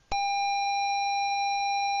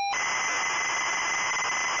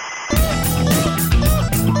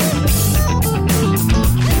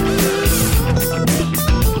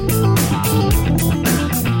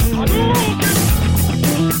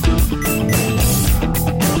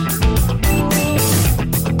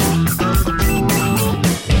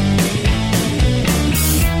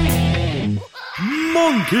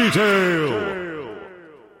Monkey Tail.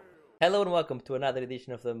 Hello and welcome to another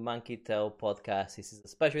edition of the Monkey Tail podcast. This is a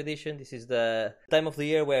special edition. This is the time of the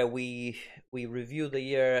year where we review the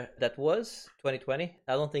year that was 2020.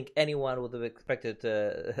 I don't think anyone would have expected,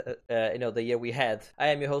 the year we had. I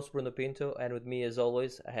am your host Bruno Pinto, and with me, as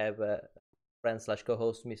always, I have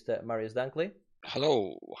friend/co-host Mr. Marius Dunkley.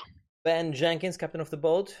 Hello. Ben Jenkins, captain of the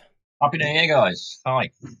boat. Happy New Year, guys. Hi.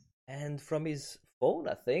 And from his phone,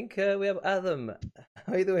 I think we have Adam.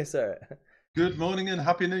 How are you doing, sir? Good morning and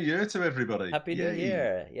Happy New Year to everybody. Happy New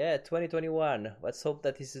Year. Yeah, 2021. Let's hope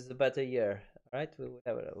that this is a better year. All right?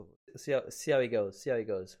 We'll see how it goes. See how it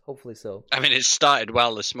goes. Hopefully so. I mean, it started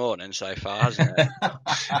well this morning so far, hasn't it?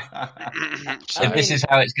 If this is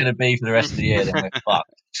how it's going to be for the rest of the year, then we're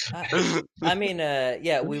fucked.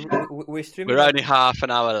 We're streaming. We're only half an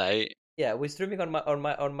hour late. Yeah, we're streaming on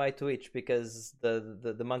my Twitch because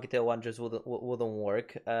the Monkey Tail one just wouldn't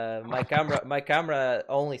work. My camera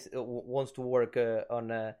only wants to work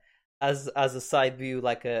on as a side view,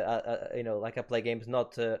 like like I play games,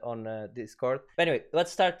 not on Discord. But anyway,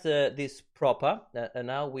 let's start this proper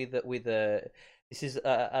now with this is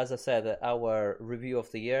as I said, our review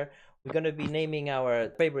of the year. We're gonna be naming our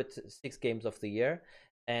favorite 6 games of the year,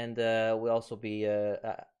 and we'll also be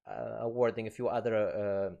awarding a few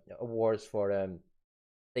other awards for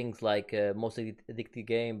things like most addictive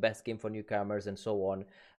game, best game for newcomers, and so on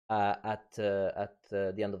at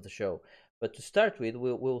the end of the show. But to start with,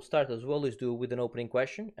 we'll start, as we always do, with an opening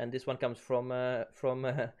question, and this one comes from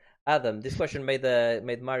Adam. This question made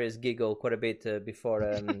Marius giggle quite a bit before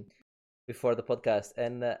the podcast.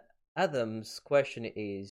 And Adam's question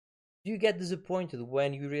is: do you get disappointed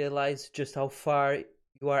when you realize just how far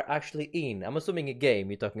you are actually in? I'm assuming a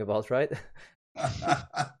game you're talking about, right?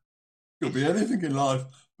 Could be anything in life,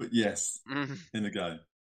 but yes, in a game.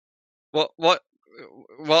 What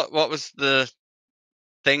was the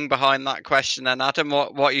thing behind that question then, Adam?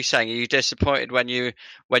 What are you saying? Are you disappointed when you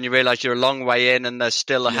realise you're a long way in and there's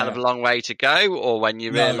still a hell of a long way to go, or when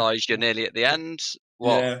you realise you're nearly at the end?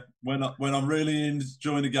 What? Yeah, when I'm really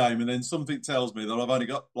enjoying a game and then something tells me that I've only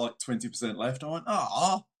got like 20% left, I went,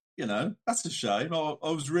 that's a shame. I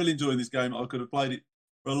was really enjoying this game. I could have played it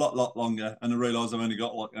for a lot longer, and I realise I've only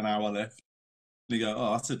got like an hour left. And you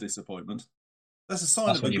go, that's a disappointment. That's a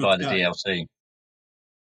sign of a good game. That's when you buy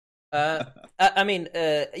the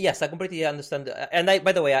DLC. Yes, I completely understand. And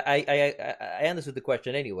by the way, I understood the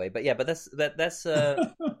question anyway. But yeah, but that's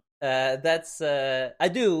I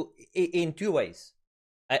do in 2 ways.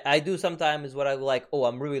 I do sometimes what I like. Oh,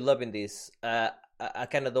 I'm really loving this. I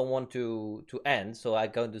kind of don't want to end, so I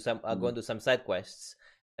go into some side quests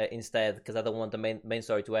instead, because I don't want the main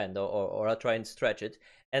story to end, or I'll try and stretch it.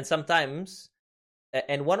 And sometimes,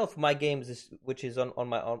 and one of my games which is on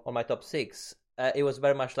my top 6, it was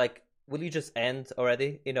very much like, will you just end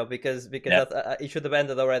already? Because it should have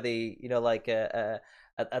ended already.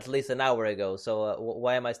 At least an hour ago. So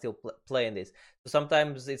why am I still playing this? So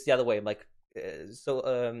sometimes it's the other way. I'm like,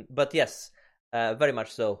 but yes. Very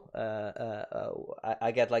much so.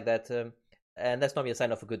 I get like that, and that's normally a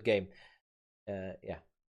sign of a good game. Yeah,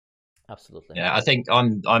 absolutely. Yeah, I think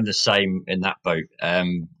I'm the same in that boat.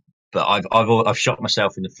 But I've shot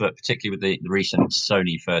myself in the foot, particularly with the recent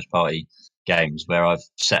Sony first party games, where I've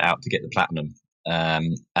set out to get the platinum,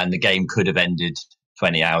 and the game could have ended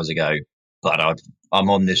 20 hours ago, but I'm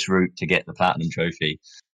on this route to get the platinum trophy.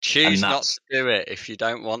 Choose not to do it if you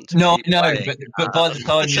don't want to. No, but by the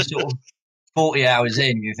time you sort of 40 hours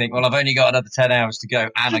in, you think, well, I've only got another 10 hours to go,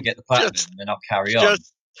 and I get the platinum, and then I'll carry on.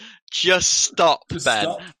 Just stop, Ben.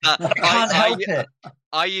 Stop. I can't help it.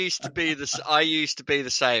 I used to be the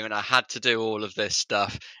same, and I had to do all of this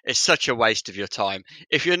stuff. It's such a waste of your time.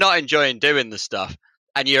 If you're not enjoying doing the stuff,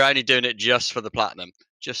 and you're only doing it just for the platinum,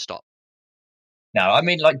 just stop. No, I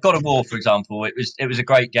mean, like God of War, for example, it was a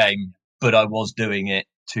great game, but I was doing it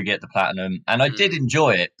to get the platinum, and I did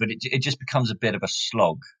enjoy it, but it just becomes a bit of a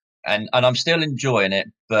slog. And I'm still enjoying it,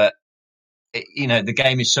 but the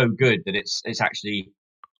game is so good that it's actually,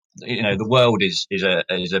 the world is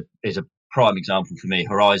a prime example for me.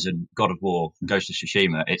 Horizon, God of War, Ghost of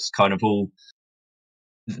Tsushima. It's kind of all,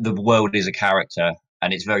 the world is a character,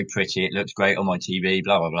 and it's very pretty. It looks great on my TV,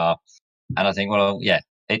 blah blah blah. And I think, well, yeah,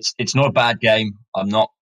 it's not a bad game. I'm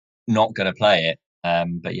not going to play it.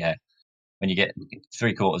 But yeah, when you get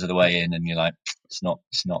 3/4 of the way in and you're like, it's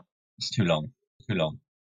too long.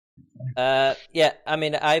 Yeah, I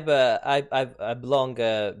mean, I've long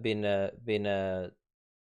been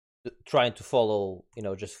trying to follow,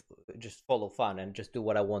 just follow fun and just do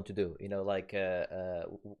what I want to do,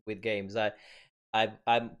 with games.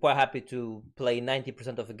 I'm quite happy to play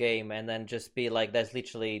 90% of a game and then just be like, there's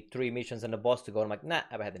literally 3 missions and a boss to go. I'm like, nah,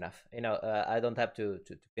 I've had enough. I don't have to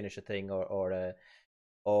finish a thing or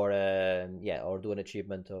do an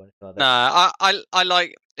achievement or anything like that. No, I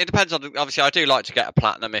like. It depends on. Obviously, I do like to get a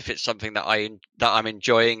platinum if it's something that I'm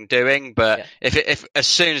enjoying doing. But if as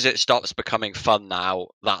soon as it stops becoming fun, now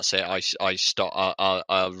that's it. I stop.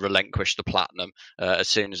 I relinquish the platinum as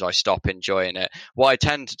soon as I stop enjoying it. What I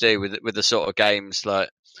tend to do with the sort of games that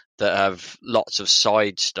have lots of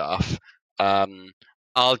side stuff,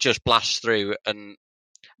 I'll just blast through and.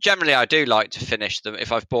 Generally, I do like to finish them.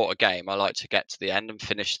 If I've bought a game, I like to get to the end and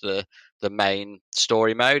finish the main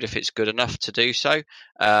story mode if it's good enough to do so.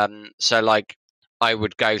 So, like, I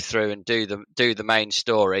would go through and do the main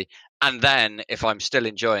story, and then if I'm still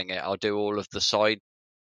enjoying it, I'll do all of the side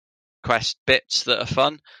quest bits that are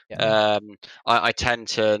fun. Yeah. I tend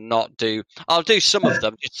to not do. I'll do some of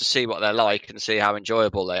them just to see what they're like and see how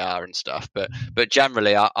enjoyable they are and stuff. But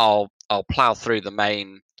generally, I'll plow through the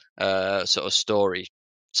main sort of story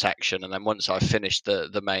section, and then once I've finished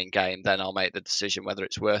the main game, then I'll make the decision whether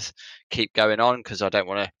it's worth keep going on, because I don't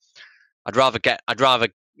want to. I'd rather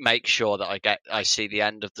make sure that I see the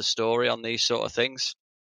end of the story on these sort of things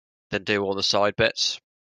than do all the side bits.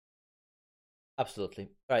 Absolutely.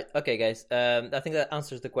 Right. Okay, guys. I think that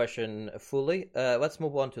answers the question fully. Let's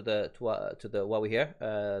move on to the what we hear.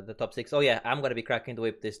 The top 6. Oh yeah, I'm gonna be cracking the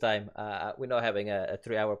whip this time. We're not having a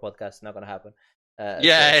 3-hour podcast. Not gonna happen.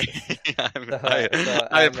 I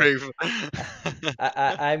approve.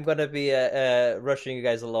 I'm gonna be rushing you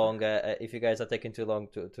guys along. If you guys are taking too long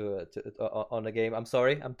to on the game, I'm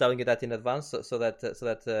sorry. I'm telling you that in advance so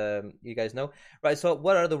that you guys know. Right. So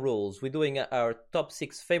what are the rules? We're doing our top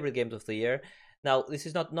 6 favorite games of the year. Now, this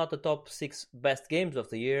is not the top 6 best games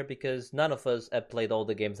of the year, because none of us have played all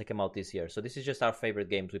the games that came out this year. So this is just our favorite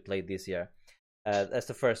games we played this year. That's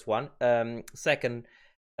the first one. Second.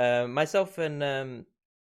 Myself and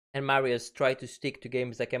Marius try to stick to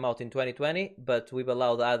games that came out in 2020, but we've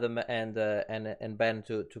allowed Adam and Ben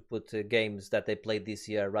to put games that they played this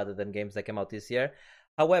year rather than games that came out this year.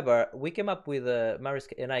 However, we came up with Marius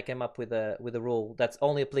and I came up with a rule that's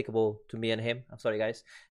only applicable to me and him. I'm sorry, guys.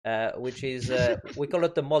 Which is we call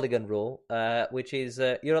it the Mulligan rule, which is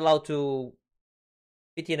you're allowed to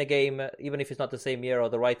fit in a game even if it's not the same year or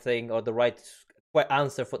the right thing or the right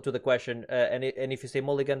answer to the question, and if you say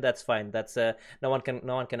mulligan, that's fine. That's no one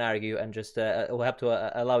can argue, and just we'll have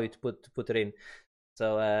to allow you to put it in.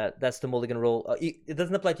 So that's the mulligan rule. It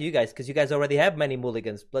doesn't apply to you guys because you guys already have many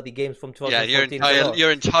mulligans, bloody games from 2014. Yeah,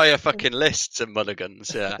 your entire fucking lists of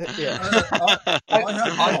mulligans. Yeah.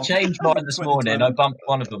 I changed mine this morning. I bumped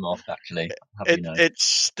one of them off actually. It's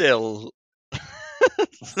still.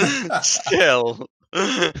 Still.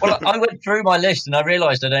 Well, I went through my list and I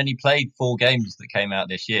realised I'd only played 4 games that came out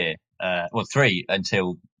this year. 3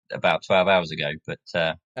 until about 12 hours ago. But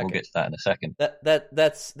we'll get to that in a second.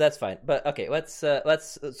 That's fine. But okay, let's. So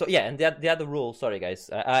yeah, and the other rule. Sorry, guys,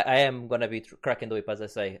 I am gonna be cracking the whip as I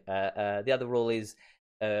say. The other rule is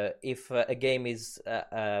if a game is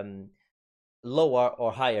lower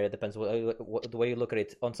or higher, it depends the way you look at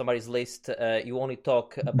it. On somebody's list, you only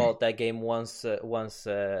talk about that game once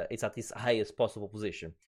it's at its highest possible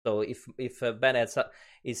position. So if Ben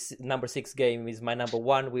is number 6 game is my number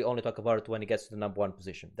 1, we only talk about it when it gets to the number 1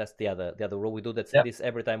 position. That's the other rule. We do that this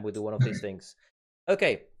every time we do one of these things.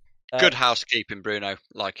 Okay. Good housekeeping, Bruno.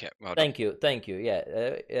 Like it. Well thank you. Yeah,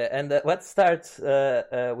 and let's start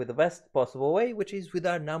with the best possible way, which is with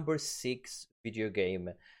our number 6 video game.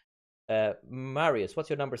 Marius, what's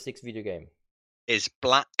your number 6 video game? Is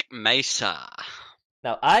Black Mesa.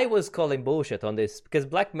 Now, I was calling bullshit on this because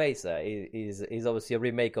Black Mesa is obviously a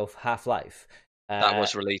remake of Half-Life. That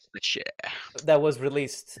was released this year. That was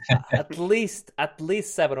released at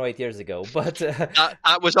least 7 or 8 years ago, but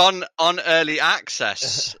that was on early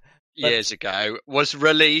access years ago. Was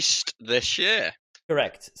released this year.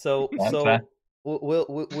 Correct. So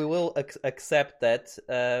we will accept that.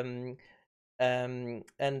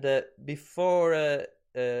 And before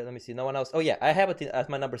let me see, no one else. Oh yeah, I have it as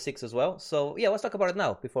my number 6 as well. So yeah, let's talk about it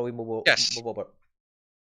now before we move over.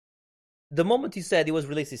 The moment you said it was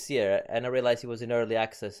released this year, and I realized it was in early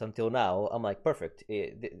access until now, I'm like, perfect.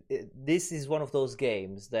 This is one of those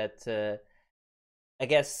games that I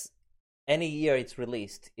guess any year it's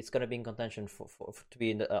released, it's gonna be in contention for to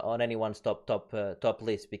be on anyone's top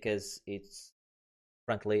list because it's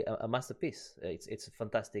frankly a masterpiece. It's a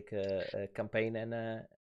fantastic campaign and a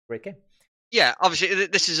great game. Yeah, obviously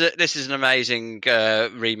this is an amazing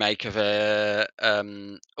remake of a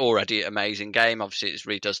already amazing game. Obviously, it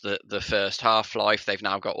redoes the first Half-Life. They've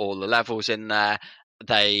now got all the levels in there.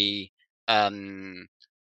 They Obviously,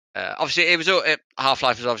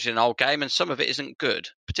 Half-Life is obviously an old game, and some of it isn't good,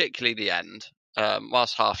 particularly the end.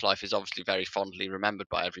 Whilst Half-Life is obviously very fondly remembered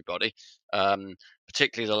by everybody,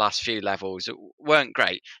 particularly the last few levels weren't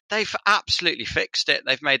great. They've absolutely fixed it.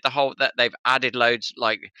 They've made they've added loads.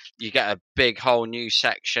 Like you get a big whole new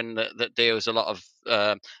section that deals a lot of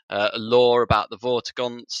lore about the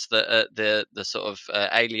Vortigaunts, the sort of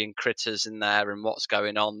alien critters in there, and what's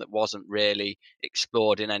going on that wasn't really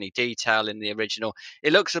explored in any detail in the original.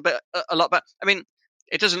 It looks a lot better. I mean,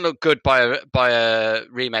 it doesn't look good by a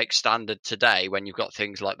remake standard today when you've got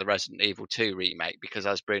things like the Resident Evil 2 remake, because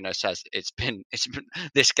as Bruno says, it's been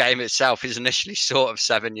this game itself is initially sort of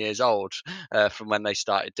 7 years old from when they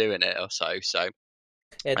started doing it or so. So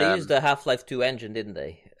yeah, they used the Half-Life 2 engine, didn't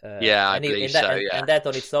they? I believe so. Yeah, and that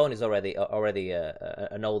on its own is already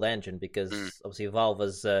an old engine, because obviously Valve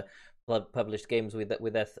has published games with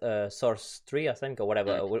that Source 3, I think, or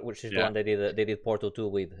whatever, which is the one they did Portal 2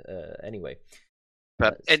 with anyway.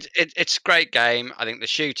 But it's a great game. I think the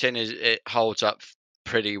shooting it holds up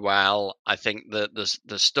pretty well. I think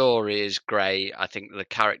the story is great. I think the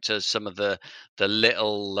characters, some of the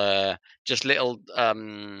little like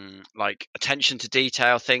attention to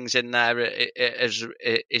detail things in there is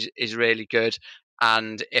really good.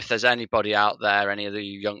 And if there's anybody out there, any of the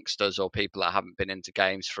youngsters or people that haven't been into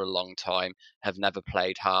games for a long time, have never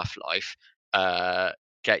played Half-Life,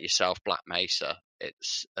 get yourself Black Mesa.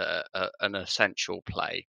 It's an essential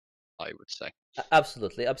play, I would say.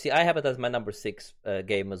 Absolutely. I have it as my number 6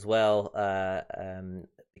 game as well,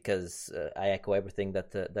 because I echo everything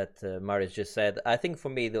that Marius just said. I think for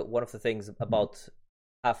me, one of the things about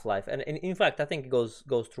Half-Life, and in fact, I think it goes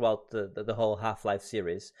throughout the whole Half-Life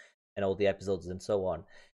series and all the episodes and so on,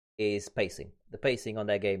 is pacing. The pacing on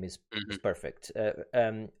that game is perfect.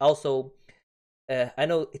 Also, I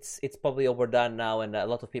know it's probably overdone now, and a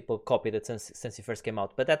lot of people copied it since it first came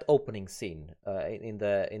out. But that opening scene in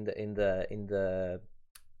the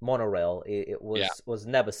monorail, it was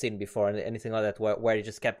never seen before, and anything like that, where it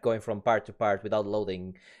just kept going from part to part without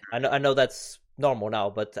loading. I know that's normal now,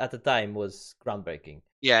 but at the time was groundbreaking.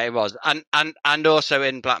 Yeah, it was, and also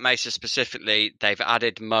in Black Mesa specifically, they've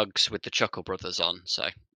added mugs with the Chuckle Brothers on. So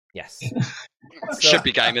yes. should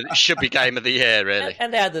be game of the year, really.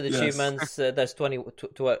 And they added achievements. There's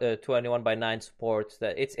 21 by 9 support.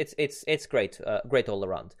 It's great, great all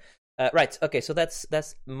around. Right. Okay. So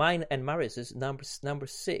that's mine and Marius's number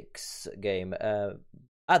 6 game.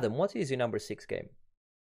 Adam, what is your number 6 game?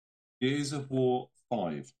 Gears of War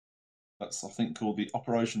 5. That's, I think, called the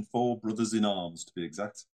Operation 4 Brothers in Arms, to be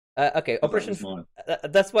exact. Okay, Operation.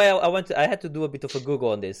 That's why I had to do a bit of a Google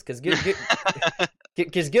on this, because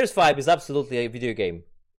Gears 5 is absolutely a video game.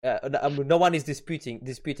 No one is disputing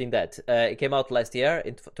that. It came out last year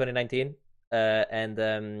in 2019,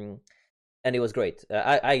 and it was great.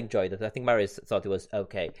 I enjoyed it. I think Marius thought it was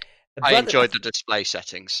okay. I enjoyed the display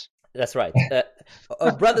settings. That's right.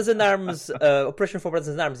 Brothers in Arms, Operation 4 Brothers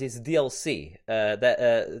in Arms is DLC that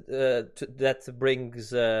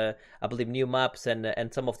brings, I believe, new maps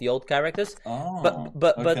and some of the old characters. Oh,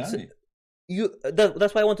 but okay.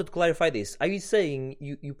 That's why I wanted to clarify this. Are you saying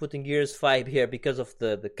you putting Gears 5 here because of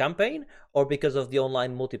the campaign, or because of the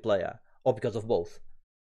online multiplayer, or because of both?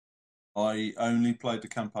 I only played the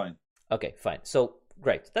campaign. Okay, fine. So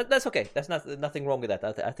great. That's okay. That's nothing wrong with that.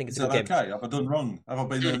 I think it's a good game. Okay? Have I done wrong? Have I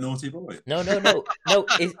been a naughty boy? No.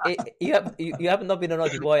 You have not been a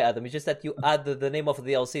naughty boy, Adam. It's just that you add the name of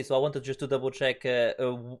the DLC. So I wanted just to double check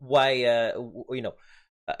why.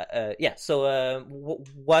 Yeah. So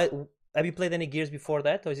why have you played any Gears before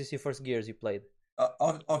that, or is this your first Gears you played?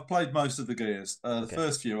 I've played most of the Gears. The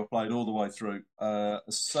first few I played all the way through.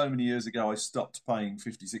 So many years ago, I stopped paying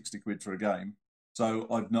 50, 60 quid for a game. So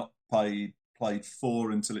I've not played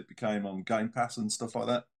 4 until it became on Game Pass and stuff like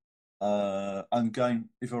that.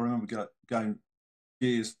 If I remember,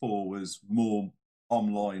 Gears 4 was more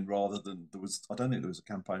online rather than I don't think there was a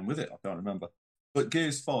campaign with it. I can't remember. But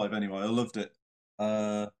Gears 5, anyway, I loved it.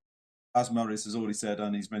 As Marius has already said,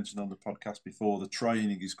 and he's mentioned on the podcast before, the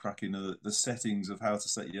training is cracking. The settings of how to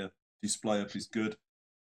set your display up is good.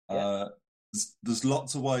 Yeah. There's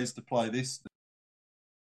lots of ways to play this.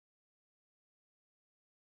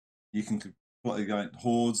 You can play against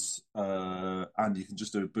hordes, and you can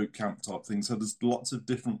just do a boot camp type thing. So there's lots of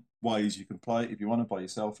different ways you can play it if you want to by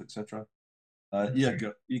yourself, etc.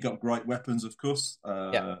 You got great weapons, of course.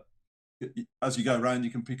 As you go around,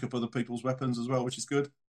 you can pick up other people's weapons as well, which is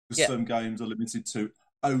good. Because some games are limited to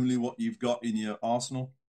only what you've got in your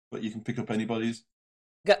arsenal, but you can pick up anybody's.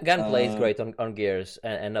 Gunplay is great on Gears,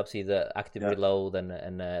 and obviously the active reload and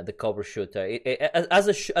the cover shooter.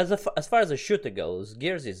 As far as a shooter goes,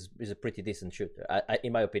 Gears is a pretty decent shooter,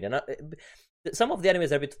 in my opinion. Some of the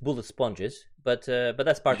enemies are a bit bullet sponges, but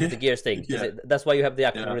that's part of the Gears thing. That's why you have the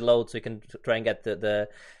active reload, so you can try and get the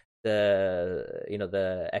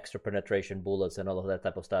extra penetration bullets and all of that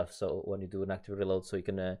type of stuff. So when you do an active reload, so you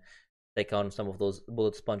can take on some of those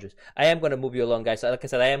bullet sponges. I am going to move you along, guys. Like I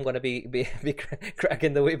said, I am going to be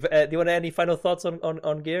cracking the whip. Do you want any final thoughts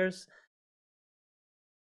on Gears?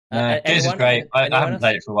 Gears is great. I haven't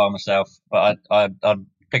played it for a while myself, but I'd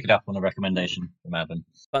pick it up on a recommendation from Adam.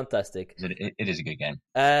 Fantastic. It is a good game.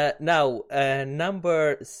 Now,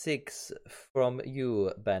 number 6 from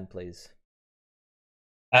you, Ben, please.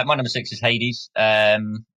 My number 6 is Hades.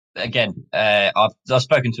 Again, I've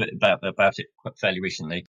spoken to it about it fairly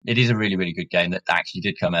recently. It is a really, really good game that actually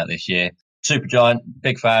did come out this year. Supergiant,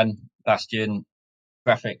 big fan. Bastion,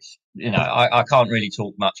 graphics. I can't really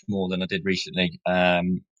talk much more than I did recently. I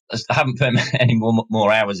haven't put any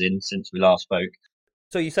more hours in since we last spoke.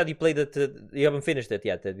 So you said you played it. You haven't finished it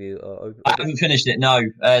yet, have you? I haven't finished it. No.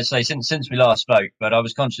 So since we last spoke, but I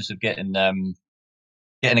was conscious of getting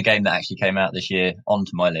a game that actually came out this year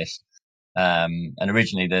onto my list. And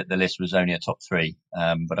originally the list was only a top 3,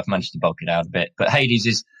 but I've managed to bulk it out a bit. But Hades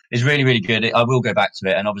is really, really good. I will go back to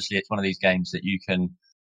it, and obviously it's one of these games that you can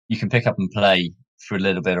pick up and play for a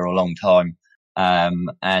little bit or a long time.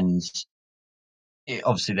 And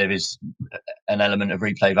obviously there is an element of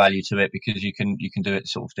replay value to it because you can do it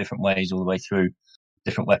sort of different ways all the way through,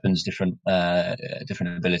 different weapons, different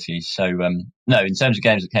abilities. So no, in terms of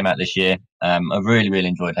games that came out this year, I've really, really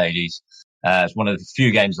enjoyed Hades. It's one of the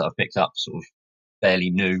few games that I've picked up sort of fairly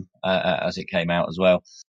new as it came out as well.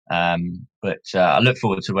 But I look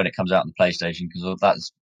forward to when it comes out on the PlayStation because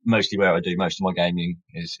that's mostly where I do most of my gaming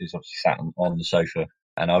is obviously sat on the sofa.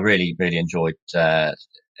 And I really, really enjoyed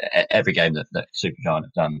every game that Supergiant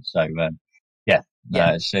have done. So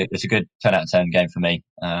it's a good 10 out of 10 game for me.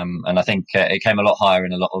 And I think it came a lot higher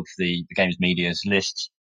in a lot of the games media's lists.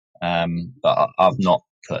 But I've not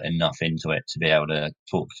put enough into it to be able to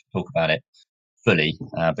talk about it fully.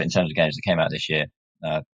 But in terms of games that came out this year,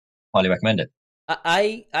 highly recommend it.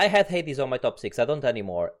 I had Hades on my top 6. I don't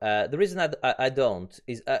anymore. The reason I don't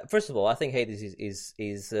is first of all, I think Hades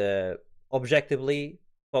is objectively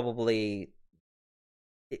probably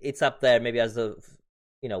it's up there maybe as the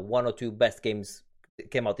 1 or 2 best games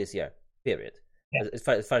came out this year. Period. Yeah. As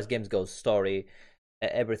far as games goes, story,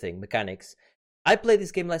 everything, mechanics. I played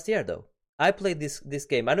this game last year though. I played this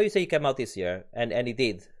game. I know you say it came out this year, and it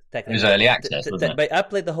did. It was early access, wasn't it? But I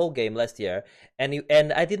played the whole game last year,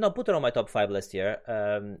 and I did not put it on my top 5 last year.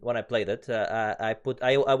 When I played it, I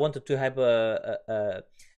wanted to have a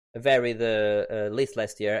vary the list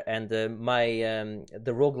last year, and the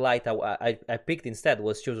roguelite I picked instead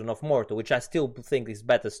was Children of Morta, which I still think is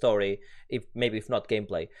better story, if not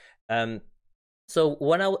gameplay. So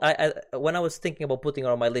when I was thinking about putting it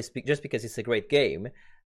on my list just because it's a great game,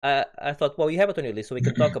 I thought, well, you have it on your list, so we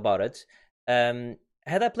can talk about it.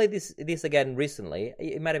 Had I played this again recently,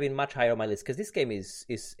 it might have been much higher on my list because this game is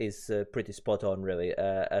pretty spot on, really,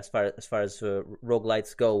 as far as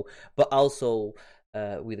roguelites go, but also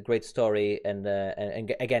with a great story and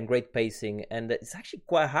again great pacing, and it's actually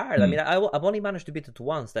quite hard. I mean, I've only managed to beat it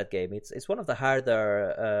once, that game. It's one of the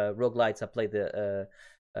harder roguelites I played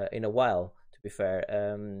in a while. To be fair,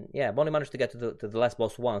 I've only managed to get to the last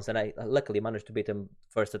boss once, and I luckily managed to beat him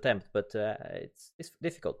first attempt, but it's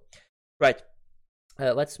difficult. Right.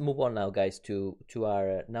 Let's move on now, guys, to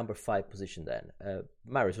our number 5 position then.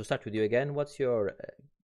 Marius, we'll start with you again. What's your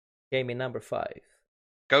game in number 5?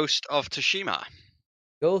 Ghost of Tsushima.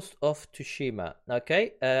 Ghost of Tsushima.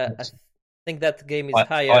 Okay. I think that game is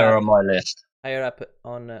higher on my list. Higher up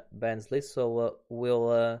on Ben's list, so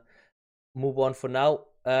we'll move on for now.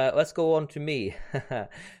 Let's go on to me.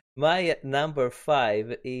 My number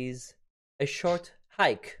 5 is A Short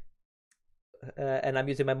Hike. And I'm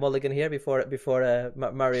using my mulligan here before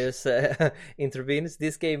Marius intervenes.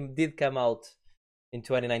 This game did come out in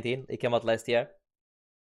 2019. It came out last year.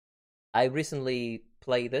 I recently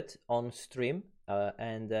played it on stream,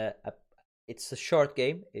 and it's a short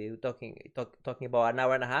game. Talking about an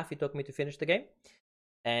hour and a half. It took me to finish the game,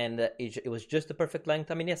 and it was just the perfect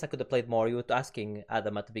length. I mean, yes, I could have played more. You were asking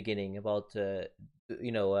Adam at the beginning about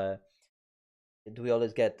do we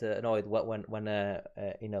always get annoyed when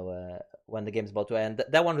the game's about to end?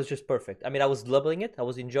 That one was just perfect. I mean, I was loving it. I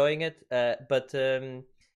was enjoying it. But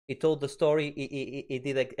it told the story. It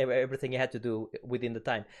did everything you had to do within the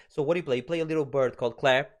time. So what do you play? You play a little bird called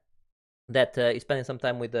Claire that is spending some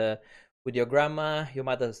time with with your grandma. Your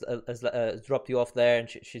mother has dropped you off there, and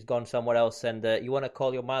she's gone somewhere else. And you want to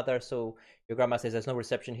call your mother, so your grandma says there's no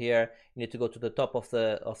reception here. You need to go to the top of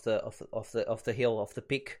the hill of the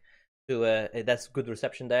peak. That's good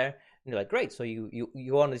reception there. And you're like, great. So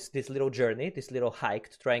you on this little journey, this little hike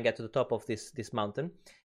to try and get to the top of this mountain.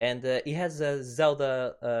 And it has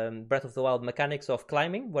Zelda Breath of the Wild mechanics of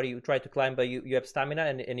climbing, where you try to climb, but you have stamina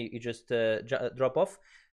and you just drop off.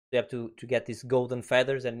 You have to get these golden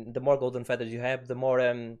feathers, and the more golden feathers you have, the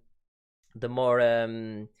more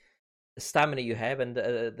stamina you have, and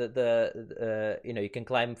you can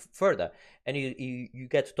climb further. And you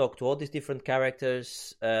get to talk to all these different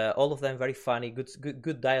characters, all of them very funny,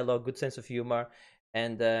 good dialogue, good sense of humor.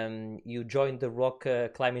 And you join the rock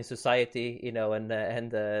climbing society, and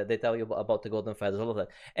they tell you about the golden feathers, all of that.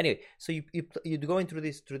 Anyway, so you're going through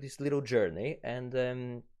this little journey, and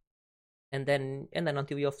then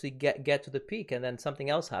until you obviously get to the peak, and then something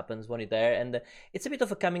else happens when you're there, and it's a bit of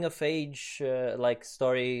a coming of age like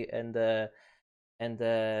story, and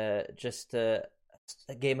just a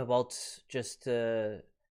game about just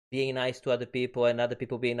being nice to other people, and other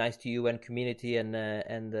people being nice to you, and community, and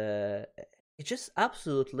it's just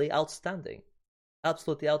absolutely outstanding, and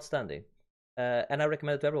I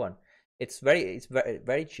recommend it to everyone. It's very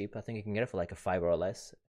very cheap. I think you can get it for like a $5 or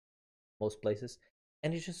less most places.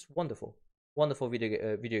 And it's just wonderful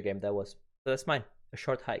video game that was. So that's mine, a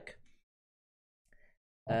short hike.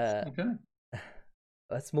 Okay.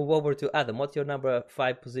 Let's move over to Adam. What's your number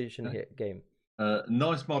 5 position game?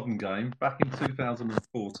 Nice modern game back in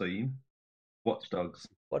 2014. Watch Dogs.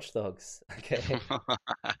 Okay.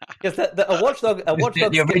 Because a Watch Dogs,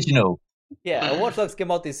 the original. A Watch Dogs came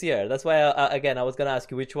out this year. That's why I was gonna ask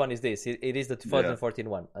you which one is this. It is the 2014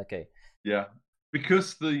 one. Okay. Yeah.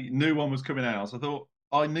 Because the new one was coming out, I thought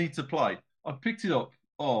I need to play. I picked it up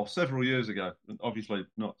several years ago, obviously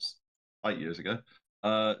not 8 years ago,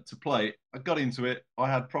 to play it. I got into it.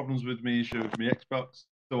 I had problems with my issue with my Xbox,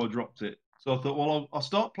 so I dropped it. So I thought, well, I'll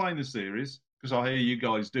start playing the series, because I hear you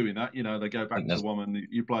guys doing that. They go back to one and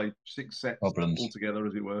you play 6 sets altogether,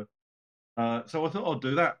 as it were. So I thought I'd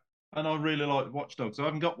do that. And I really like Watch Dogs. I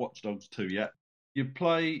haven't got Watch Dogs 2 yet. You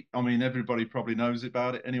play, everybody probably knows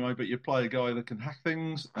about it anyway, but you play a guy that can hack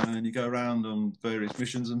things, and you go around on various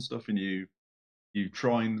missions and stuff, and you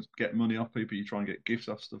try and get money off people, you try and get gifts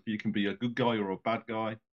off stuff. You can be a good guy or a bad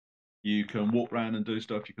guy. You can walk around and do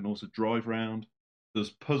stuff. You can also drive around. There's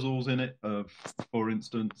puzzles in it for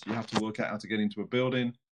instance, you have to work out how to get into a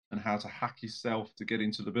building and how to hack yourself to get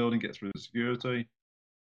into the building, get through the security.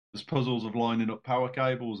 There's puzzles of lining up power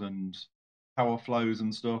cables and power flows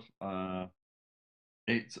and stuff.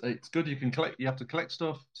 It's good. You have to collect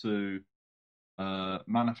stuff to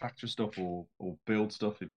manufacture stuff or build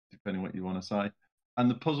stuff, depending what you want to say. And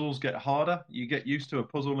the puzzles get harder. You get used to a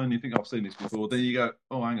puzzle and you think, I've seen this before. Then you go,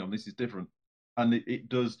 oh, hang on, this is different. And it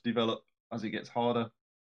does develop as it gets harder.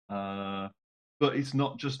 But it's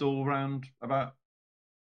not just all around about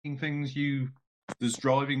things. There's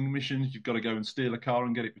driving missions. You've got to go and steal a car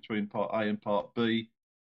and get it between part A and part B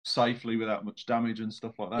safely without much damage and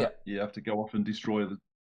stuff like that. Yeah. You have to go off and destroy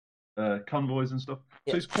the convoys and stuff.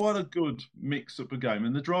 Yeah. So it's quite a good mix up a game,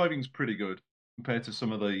 and the driving's pretty good compared to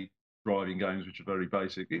some of the driving games which are very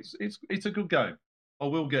basic. It's a good game. I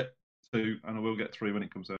will get 2 and I will get 3 when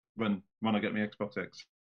it comes out, when I get my Xbox X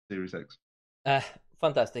Series X.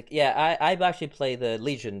 Fantastic. Yeah, I've actually played the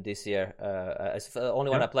Legion this year. It's the only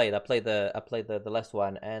one I played. I played the last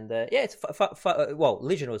one, and it's fun. Well,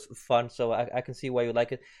 Legion was fun, so I can see why you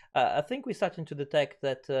like it. I think we're starting to detect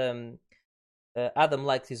that Adam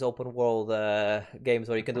likes his open world games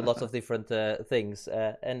where you can do lots of different things.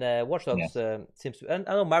 And Watch Dogs seems to. And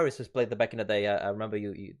I know Marius has played the back in the day. I remember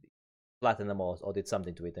you flattened them or did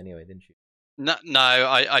something to it anyway, didn't you? No,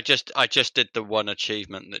 I just did the one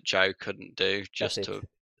achievement that Joe couldn't do, just to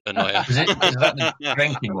annoy him. Was that the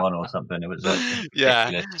drinking one or something? It was that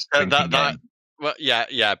well,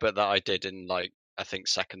 yeah, but that I did in I think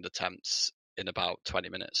second attempts in about 20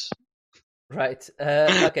 minutes. Right.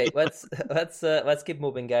 Okay. Let's keep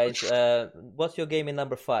moving, guys. What's your game in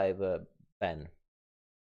number 5, Ben?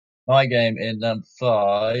 My game in number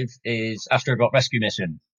 5 is Astrobot Rescue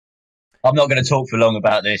Mission. I'm not going to talk for long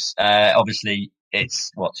about this. Obviously,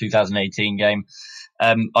 it's 2018 game.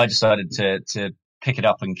 I decided to pick it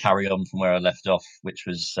up and carry on from where I left off, which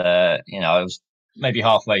was, I was maybe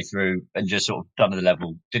halfway through and just sort of done the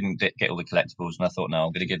level, didn't get all the collectibles, and I thought, no,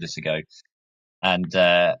 I'm going to give this a go. And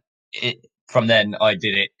from then, I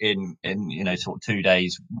did it in sort of 2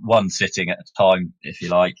 days, one sitting at a time, if you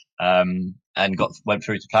like, and went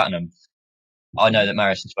through to platinum. I know that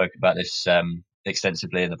Marius spoke about this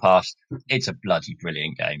extensively in the past. It's a bloody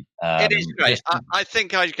brilliant game. It is great. Just I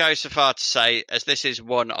think I'd go so far to say, as this is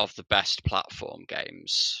one of the best platform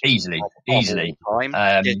games easily. all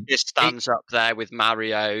time. This It, stands up there with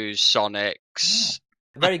Mario's, Sonic's.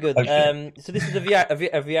 Very good. Okay. So this is a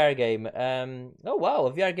VR game. Oh wow,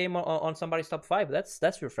 a VR game on somebody's top 5.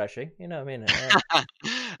 That's refreshing. You know what I mean?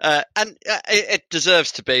 And it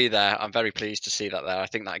deserves to be there. I'm very pleased to see that there. I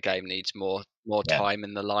think that game needs more time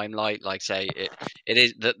in the limelight. Like say, it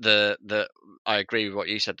is the I agree with what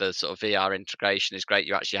you said. The sort of VR integration is great.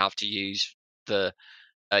 You actually have to use the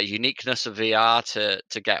uniqueness of VR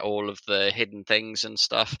to get all of the hidden things and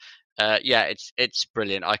stuff. Yeah, it's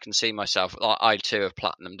brilliant. I can see myself. I too have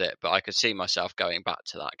platinumed it, but I could see myself going back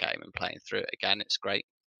to that game and playing through it again. It's great.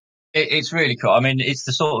 it's really cool. I mean, it's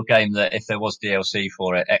the sort of game that if there was DLC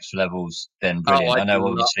for it, extra levels, then brilliant. I know,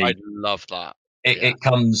 obviously, I love that. it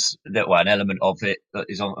comes that an element of it that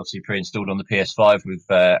is obviously pre-installed on the PS5 with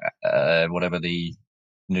whatever the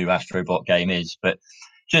new Astrobot game is. But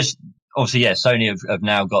just obviously, yeah, Sony have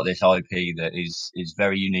now got this IP that is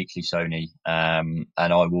very uniquely Sony, and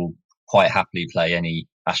I will quite happily play any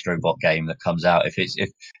Astrobot game that comes out if that's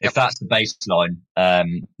the baseline.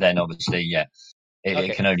 Then obviously, yeah,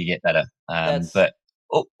 it can only get better. But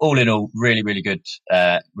all in all, really, really good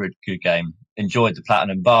game. Enjoyed the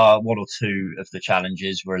platinum, bar one or two of the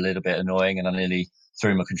challenges were a little bit annoying, and I nearly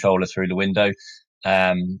threw my controller through the window.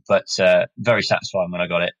 But very satisfying when I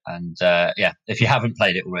got it. And yeah, if you haven't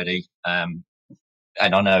played it already, and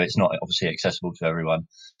I know it's not obviously accessible to everyone,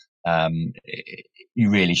 you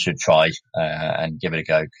really should try and give it a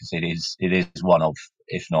go, because it is one of,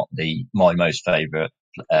 if not my most favourite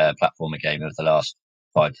platformer game of the last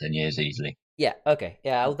 5-10 years easily. Yeah. Okay.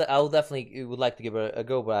 Yeah. I'll definitely would like to give it a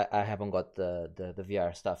go, but I haven't got the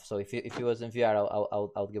VR stuff. So if it was in VR,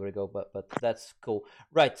 I'll give it a go. But that's cool.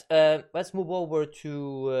 Right. Let's move over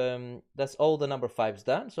to that's all the number 5's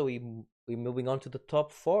done. So we're moving on to the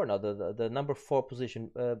top 4 now. The number 4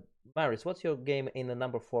 position. Marius, what's your game in the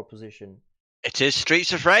number 4 position? It is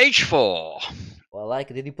Streets of Rage 4. Well,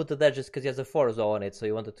 like, did you put it there just because he has a Forza on it, so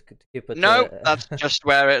you wanted to keep it? No, that's just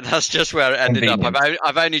where it ended up.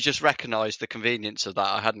 I've only just recognised the convenience of that.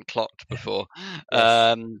 I hadn't clocked before.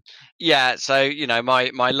 Yes. Yeah, so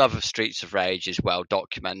my love of Streets of Rage is well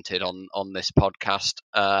documented on this podcast,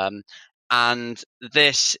 and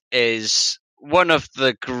this is one of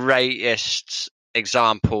the greatest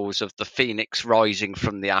examples of the phoenix rising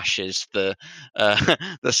from the ashes. The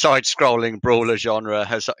side-scrolling brawler genre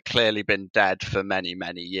has clearly been dead for many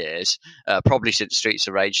years, probably since Streets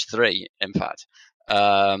of Rage 3, in fact.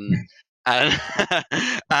 And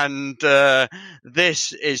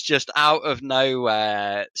this is just out of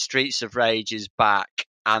nowhere. Streets of Rage is back,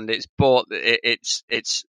 and it's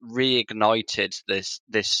reignited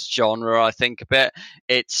this genre, I think, a bit.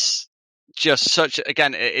 It's just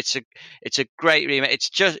it's a great remake.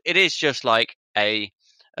 It is just like a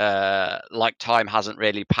like time hasn't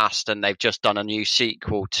really passed, and they've just done a new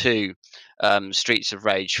sequel to Streets of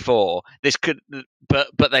Rage 4. This could,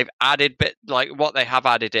 but they've added what they have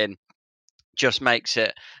added in just makes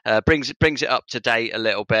it brings it up to date a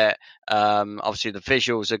little bit. Obviously the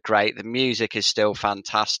visuals are great, the music is still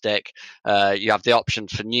fantastic. You have the option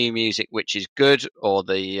for new music, which is good, or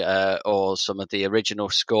some of the original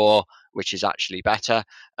score, which is actually better.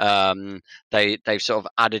 They've sort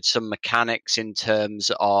of added some mechanics in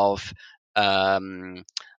terms of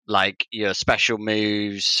like your special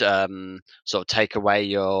moves, sort of take away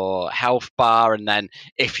your health bar, and then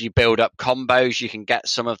if you build up combos, you can get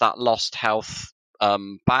some of that lost health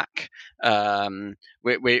back,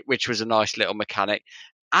 which was a nice little mechanic,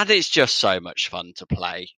 and it's just so much fun to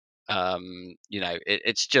play.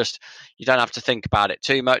 It's just, you don't have to think about it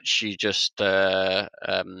too much. You just punching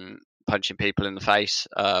people in the face,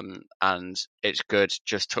 and it's good.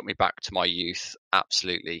 Just took me back to my youth.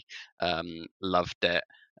 Absolutely loved it.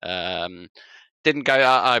 Didn't go.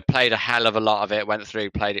 I played a hell of a lot of it. Went through,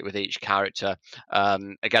 played it with each character.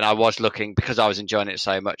 Again, I was looking, because I was enjoying it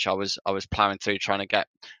so much. I was plowing through trying to get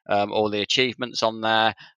all the achievements on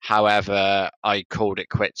there. However, I called it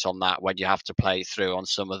quits on that when you have to play through on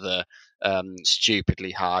some of the stupidly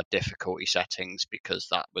hard difficulty settings, because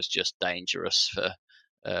that was just dangerous for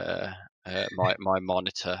my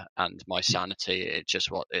monitor and my sanity.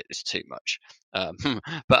 It's too much.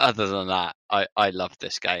 But other than that, I love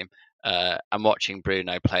this game. And watching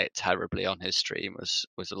Bruno play it terribly on his stream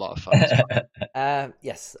was a lot of fun as well.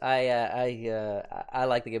 Yes, I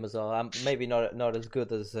like the game as well. I'm maybe not as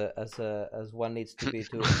good as one needs to be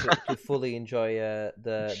to fully enjoy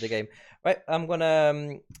the game. Right, I'm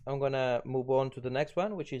gonna move on to the next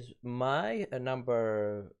one, which is my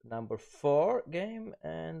number 4 game,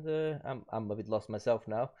 and I'm a bit lost myself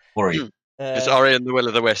now. Ori. It's Ori and the Will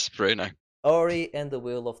of the Wisp, Bruno. Ori and the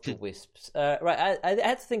Will of the Wisps. Right, I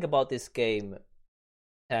had to think about this game.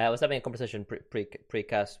 I was having a conversation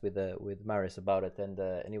pre-cast with Marius about it,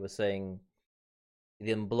 and he was saying it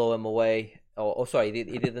didn't blow him away. Sorry,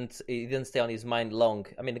 it didn't stay on his mind long.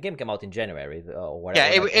 I mean, the game came out in January or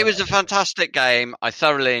whatever. Yeah, it was a fantastic game. I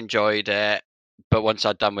thoroughly enjoyed it, but once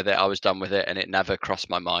I'd done with it, I was done with it, and it never crossed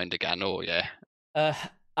my mind again. Oh yeah.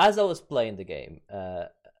 As I was playing the game,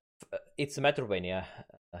 it's a Metroidvania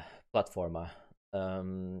platformer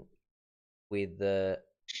with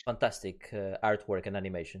fantastic artwork and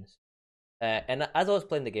animations. And as I was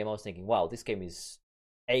playing the game, I was thinking, "Wow, this game is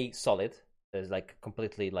solid. It's like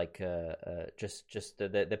completely like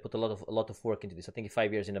they put a lot of work into this. I think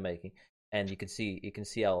 5 years in the making, and you can see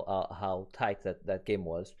how tight that game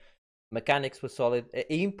was. Mechanics was solid. It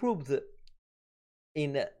improved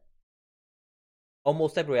in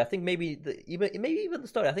almost every way. I think maybe even the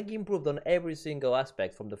story. I think he improved on every single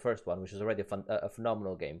aspect from the first one, which is already a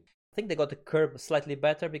phenomenal game. I think they got the curve slightly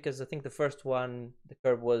better because I think the first one, the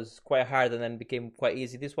curve was quite hard and then became quite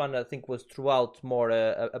easy. This one, I think, was throughout more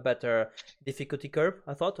a better difficulty curve,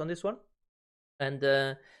 I thought, on this one. And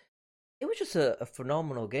it was just a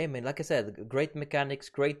phenomenal game. And like I said, great mechanics,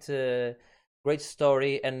 great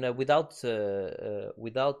story, and without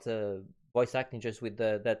voice acting, just with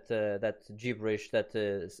that gibberish that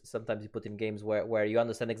sometimes you put in games where you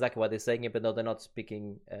understand exactly what they're saying, but no, they're not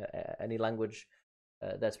speaking any language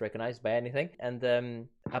that's recognized by anything. And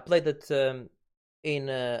I played it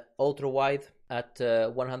in ultra wide at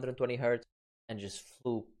 120 hertz and just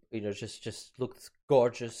flew. Just looked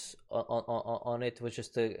gorgeous on it. It was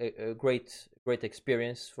just a great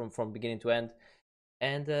experience from beginning to end.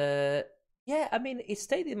 And yeah, I mean, it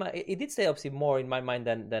did stay obviously more in my mind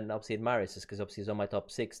than obviously in Marius's, because obviously it's on my top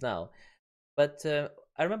 6 now. But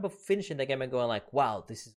I remember finishing the game and going like, "Wow,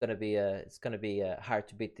 this is gonna be hard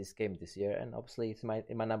to beat this game this year." And obviously it's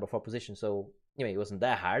in my number 4 position, so it wasn't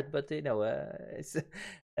that hard. But it's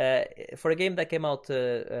for a game that came out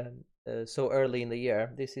so early in the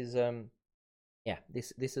year, this is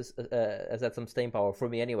this is has had some staying power for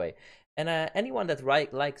me anyway. And anyone that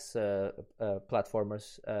likes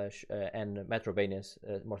platformers and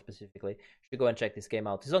Metroidvanias more specifically should go and check this game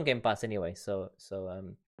out. It's on Game Pass anyway, so if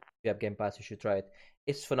you have Game Pass, you should try it.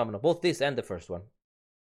 It's phenomenal, both this and the first one.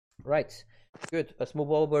 Right, good. Let's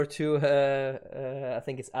move over to I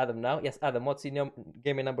think it's Adam now. Yes, Adam, what's in your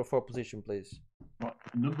game number 4 position, please? Right,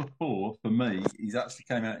 number 4 for me, he's actually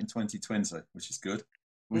came out in 2020, which is good.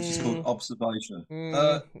 Which is called Observation.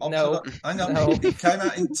 No. Hang on. No. It came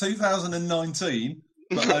out in 2019,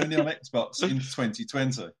 but only on Xbox in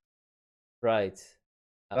 2020. Right.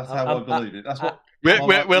 That's how I believe it. That's what.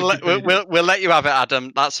 We'll let you have it,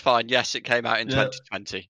 Adam. That's fine. Yes, it came out in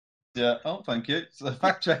 2020. Yeah. Oh, thank you. So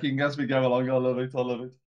fact checking as we go along. I love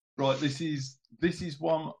it. Right. This is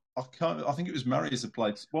one. I think it was Marius had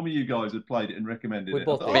played. One of you guys had played it and recommended it.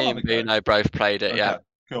 Me and Bruno both played it. Okay, yeah.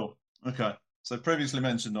 Cool. Okay. So previously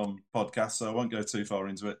mentioned on podcasts, so I won't go too far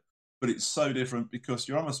into it. But it's so different because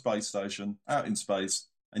you're on a space station out in space,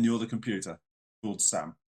 and you're the computer called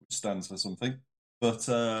Sam, which stands for something. But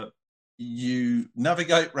you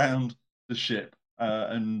navigate round the ship,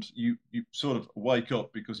 and you sort of wake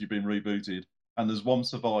up because you've been rebooted, and there's one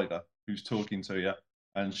survivor who's talking to you,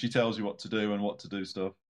 and she tells you what to do and what to do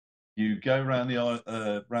stuff. You go around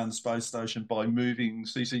the space station by moving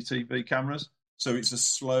CCTV cameras. So it's a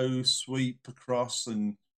slow sweep across,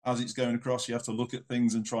 and as it's going across, you have to look at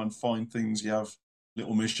things and try and find things. You have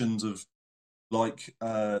little missions of, like,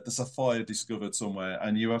 there's a fire discovered somewhere,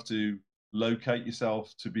 and you have to locate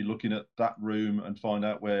yourself to be looking at that room and find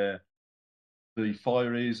out where the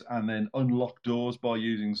fire is, and then unlock doors by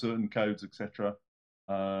using certain codes, etc.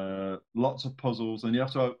 Lots of puzzles, and you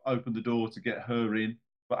have to open the door to get her in.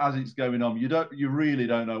 But as it's going on, you really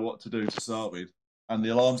don't know what to do to start with. And the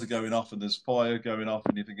alarms are going off, and there's fire going off,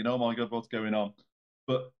 and you're thinking, "Oh my God, what's going on?"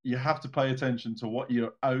 But you have to pay attention to what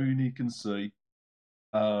you only can see,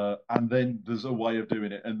 and then there's a way of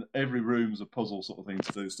doing it. And every room's a puzzle sort of thing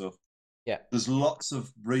to do stuff. Yeah, there's lots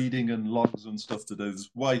of reading and logs and stuff to do. There's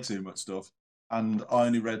way too much stuff, and I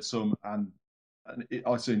only read some, and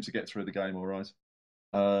I seem to get through the game all right.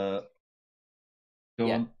 Go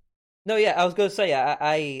on. No, yeah, I was going to say,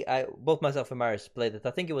 I both myself and Marius played it. I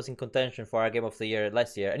think it was in contention for our Game of the Year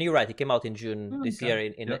last year. And you're right, it came out in June this year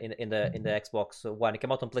in the Xbox One. It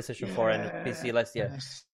came out on PlayStation 4 and PC last year.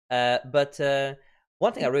 But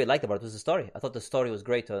one thing I really liked about it was the story. I thought the story was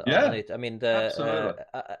great on it. I mean,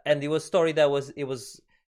 and it was a story that was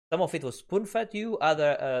some of it was spoon fed you.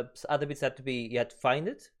 Other bits had to be you had to find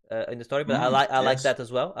it in the story. But I like that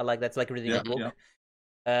as well. I like that. It's like reading a book. Yeah.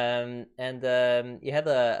 And you had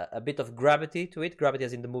a bit of gravity to it. Gravity,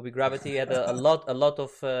 as in the movie Gravity. You had a lot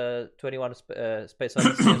of 21 Space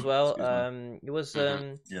Odyssey as well. It was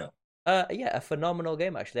a phenomenal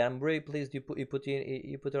game actually. I'm really pleased you put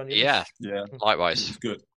it on your list. Yeah, likewise. It's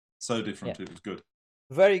good. So different. It was good.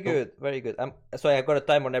 Very good, very good. Sorry, I've got a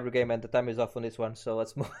time on every game, and the time is off on this one. So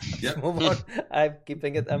let's move on. I'm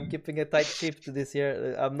keeping a tight ship to this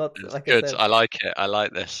year. I'm not it's like good. I said, I like it. I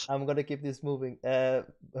like this. I'm gonna keep this moving.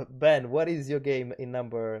 Ben, what is your game in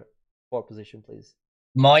number 4 position, please?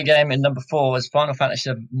 My game in number 4 was Final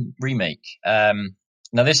Fantasy VII Remake. Now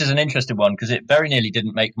this is an interesting one because it very nearly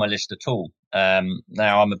didn't make my list at all.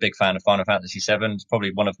 Now I'm a big fan of Final Fantasy VII. It's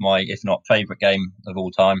probably one of my, if not favourite game of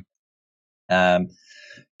all time.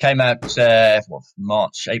 Came out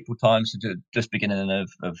March, April time, so just beginning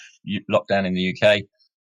of lockdown in the UK.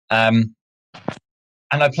 And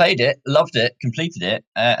I played it, loved it, completed it,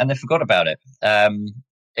 and then forgot about it. I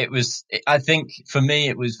think for me,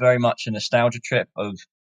 it was very much a nostalgia trip of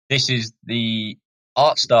this is the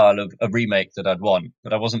art style of a remake that I'd want,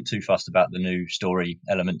 but I wasn't too fussed about the new story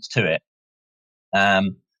elements to it.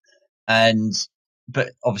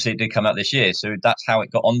 But obviously it did come out this year, so that's how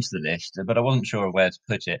it got onto the list, but I wasn't sure of where to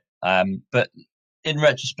put it. But in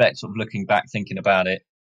retrospect, sort of looking back, thinking about it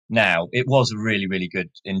now, it was a really, really good,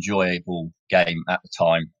 enjoyable game at the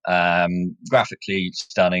time. Graphically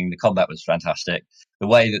stunning. The combat was fantastic. The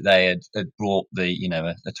way that they had brought a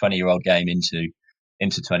 20-year-old game into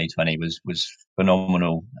 2020 was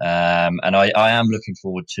phenomenal. And I am looking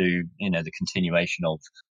forward to, the continuation of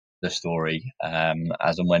the story,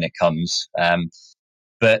 as and when it comes.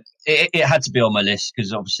 But it had to be on my list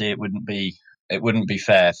because obviously it wouldn't be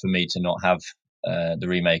fair for me to not have the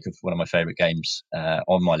remake of one of my favorite games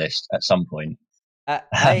on my list at some point.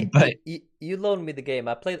 You loaned me the game.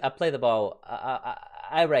 I played about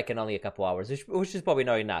I reckon only a couple hours, which is probably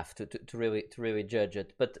not enough to really judge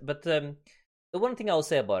it. But the one thing I will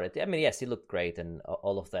say about it, I mean, yes, it looked great and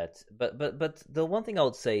all of that. But the one thing I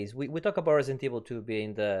would say is we talk about Resident Evil 2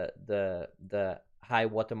 being the high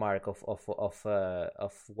watermark of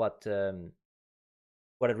what a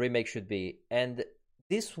remake should be, and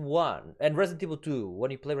this one and Resident Evil 2.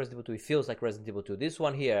 When you play Resident Evil 2, it feels like Resident Evil 2. This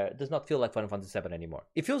one here does not feel like Final Fantasy 7 anymore.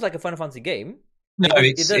 It feels like a Final Fantasy game. No,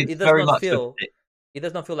 it does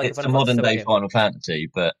not feel like it's a modern day Final Fantasy,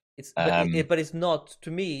 but it's not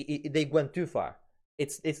to me. They went too far.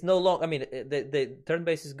 It's no longer. I mean, the turn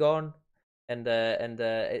base is gone. And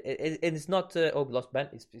it's not. We lost Ben.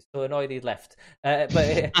 He's so annoyed he left.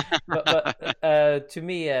 But to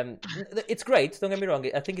me, it's great. Don't get me wrong.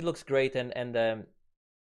 I think it looks great, and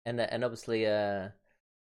obviously, it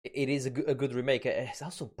is a good remake. It's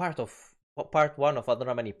also part one of I don't know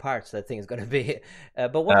how many parts that thing is going to be.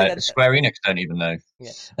 But one thing Square Enix don't even know.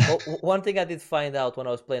 Yeah. One thing I did find out when I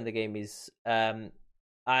was playing the game is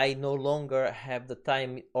I no longer have the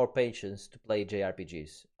time or patience to play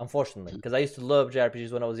JRPGs, unfortunately, because I used to love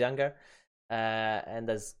JRPGs when I was younger, and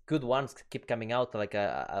there's good ones keep coming out. Like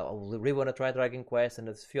I really want to try Dragon Quest, and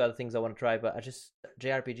there's a few other things I want to try, but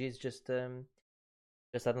JRPGs just I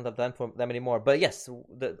don't have time for them anymore. But yes,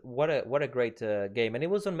 what a great game, and it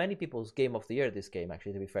was on many people's Game of the Year. This game,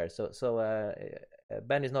 actually, to be fair. So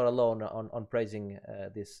Ben is not alone on praising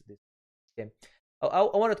this game. I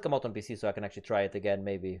want it to come out on PC so I can actually try it again,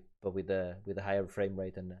 maybe, but with a higher frame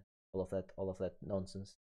rate and all of that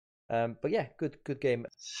nonsense. But yeah, good game.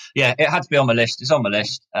 Yeah, it had to be on my list. It's on my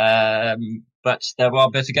list. But there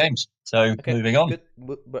are better games. So moving on. Good.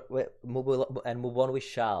 Move on. We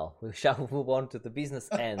shall move on to the business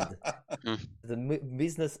end. The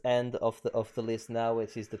business end of the list now,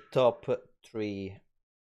 which is the top 3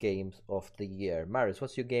 games of the year. Marius,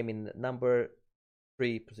 what's your game in number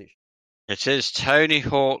 3 position? It is Tony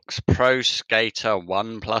Hawk's Pro Skater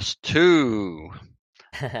 1+2.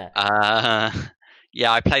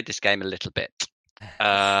 Yeah, I played this game a little bit. It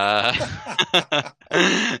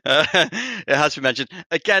has to be mentioned.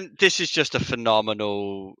 Again, this is just a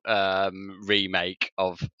phenomenal remake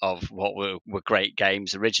of what were great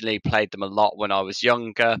games. Originally played them a lot when I was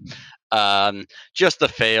younger. Just the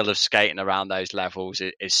feel of skating around those levels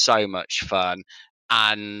is so much fun.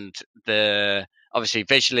 And the obviously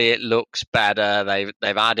visually it looks better.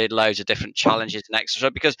 They've added loads of different challenges and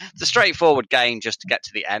extra, because the straightforward game just to get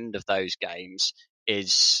to the end of those games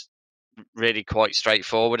is really quite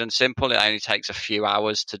straightforward and simple. It only takes a few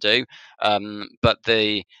hours to do, but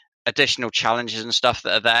the additional challenges and stuff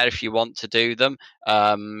that are there, if you want to do them,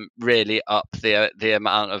 really up the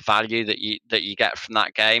amount of value that you get from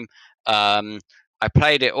that game. I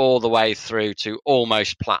played it all the way through to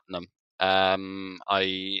almost platinum. In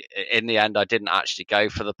the end, I didn't actually go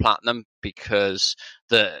for the platinum because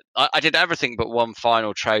I did everything but one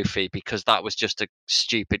final trophy, because that was just a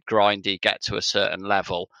stupid grindy get to a certain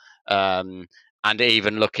level. And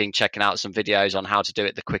even checking out some videos on how to do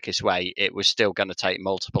it the quickest way, it was still going to take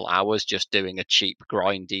multiple hours just doing a cheap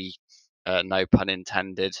grindy, no pun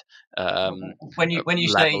intended. When you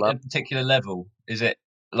say a particular level, is it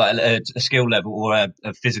like a skill level or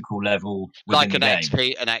a physical level within like an the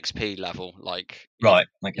game? an XP level, like right?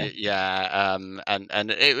 Okay, yeah, and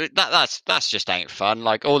that's just ain't fun.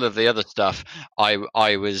 Like all of the other stuff, I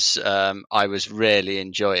was really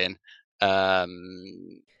enjoying.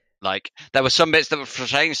 Like there were some bits that were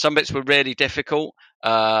frustrating, some bits were really difficult.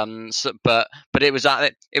 But it was sort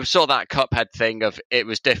of that Cuphead thing of it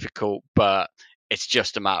was difficult, but it's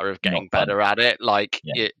just a matter of getting better at it. Like,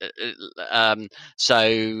 yeah. I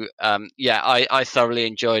thoroughly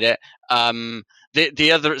enjoyed it. So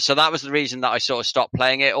that was the reason that I sort of stopped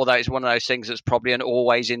playing it. Although it's one of those things that's probably an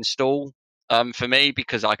always install. For me,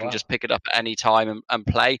 because I can just pick it up at any time and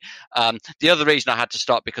play. The other reason I had to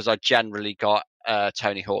stop, because I generally got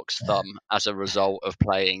Tony Hawk's thumb as a result of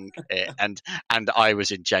playing it, and I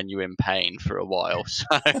was in genuine pain for a while, so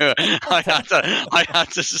I had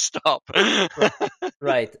to stop.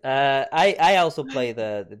 Right. I also play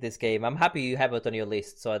this game. I'm happy you have it on your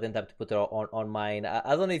list, so I didn't have to put it on mine.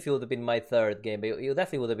 I don't know if it would have been my third game, but it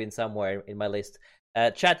definitely would have been somewhere in my list.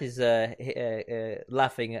 Chat is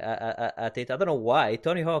laughing at it. I don't know why.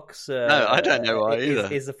 Tony Hawk's no, I don't know why either.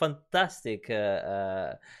 Is a fantastic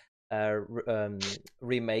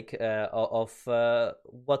remake of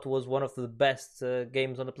what was one of the best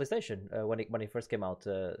games on the PlayStation when it first came out.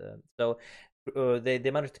 So they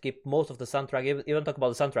managed to keep most of the soundtrack. You don't talk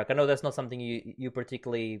about the soundtrack. I know that's not something you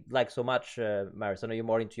particularly like so much, Marius. I know you're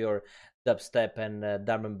more into your dubstep and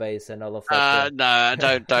drum and bass and all of that. No,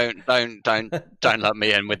 don't let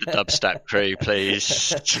me in with the dubstep crew,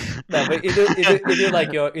 please. No, but you do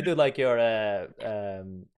like your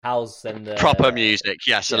house and proper music.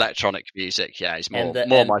 Yes, yeah. Electronic music. Yeah, it's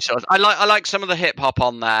more my sort. I like some of the hip hop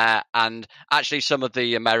on there, and actually some of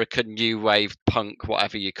the American new wave punk,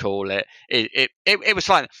 whatever you call it. It was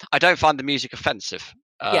fine. I don't find the music offensive.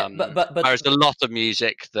 But there's a lot of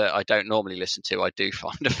music that I don't normally listen to. I do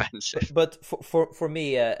find offensive. But for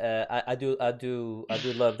me, I do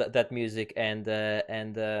love that music, and it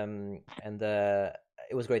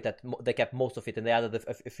was great that they kept most of it, and they added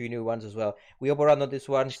a few new ones as well. We overrun on this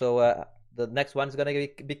one, so the next one's gonna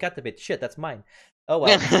be cut a bit. Shit, that's mine. Oh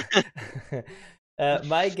well.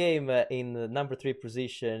 My game in the number 3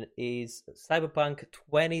 position is Cyberpunk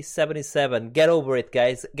 2077. Get over it,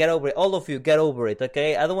 guys. Get over it. All of you, get over it,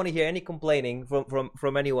 okay? I don't want to hear any complaining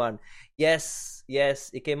from anyone. Yes,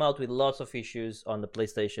 it came out with lots of issues on the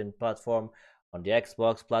PlayStation platform, on the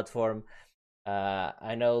Xbox platform.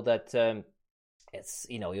 I know that it's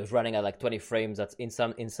it was running at like 20 frames. That's in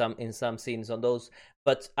some scenes on those.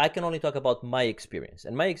 But I can only talk about my experience,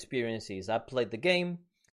 and my experience is I played the game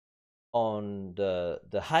on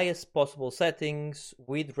the highest possible settings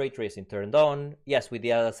with ray tracing turned on. Yes, with the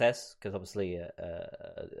DLSS, because obviously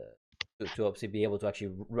to obviously be able to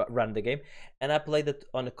actually run the game. And I played it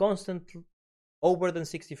on a constant over than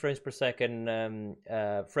 60 frames per second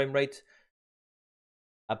frame rate.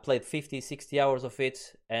 I played 50-60 hours of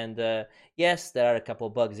it, and yes, there are a couple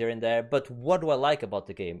of bugs here and there, but what do I like about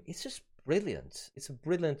the game? It's just brilliant. It's a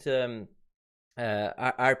brilliant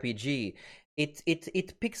RPG.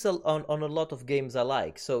 It picks on a lot of games I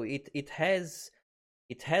like. So it has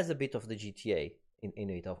a bit of the GTA in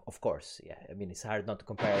it, of course. Yeah, I mean it's hard not to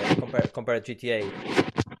compare GTA.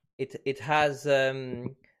 It has a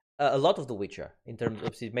lot of The Witcher in terms of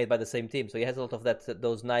it's made by the same team. So it has a lot of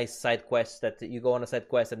those nice side quests that you go on a side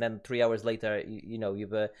quest and then 3 hours later you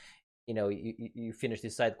finish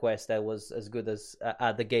this side quest that was as good as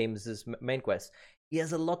the game's main quest. He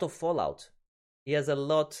has a lot of Fallout. He has a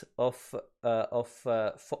lot of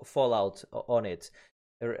Fallout on it,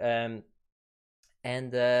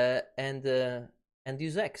 and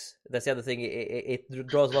Deus Ex. That's the other thing it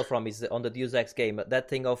draws a lot from is on the Deus Ex game. That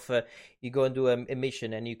thing of you go and do a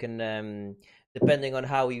mission, and you can depending on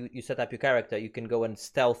how you set up your character, you can go and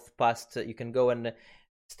stealth past. You can go and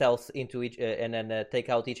stealth into each and then take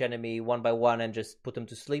out each enemy one by one and just put them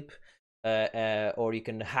to sleep, or you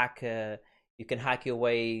can hack your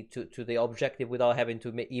way to the objective without having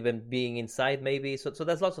to even being inside, maybe. So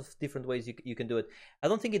there's lots of different ways you can do it. I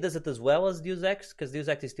don't think it does it as well as Deus Ex, because Deus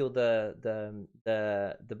Ex is still the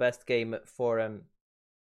best game for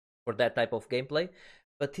that type of gameplay.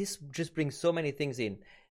 But this just brings so many things in,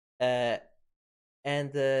 and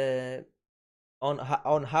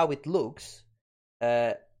on how it looks,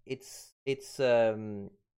 it's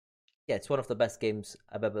one of the best games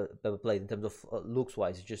I've ever played in terms of looks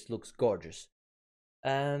wise. It just looks gorgeous,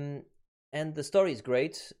 and the story is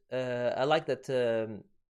great. I like that the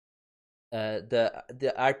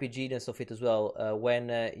RPGness of it as well. When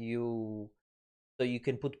you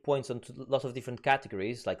can put points onto lots of different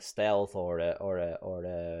categories like stealth or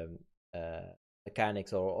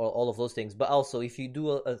mechanics or all of those things. But also, if you do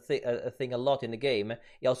a thing a lot in the game,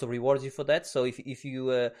 it also rewards you for that. So if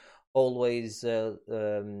you always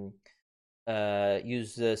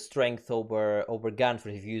use strength over guns,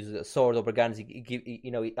 if you use a sword over guns,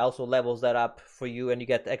 it also levels that up for you, and you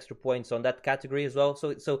get extra points on that category as well.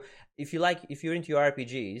 So if you're into your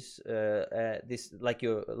RPGs, this like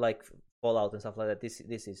Fallout and stuff like that, this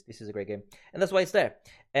is a great game, and that's why it's there.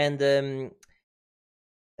 And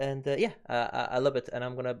I love it, and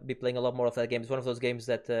I'm gonna be playing a lot more of that game. It's one of those games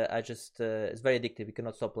that it's very addictive. You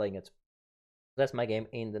cannot stop playing it. That's my game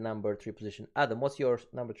in the number 3 position. Adam, what's your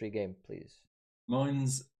number 3 game, please?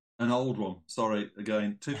 Mine's an old one. Sorry,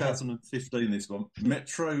 again, 2015. This one,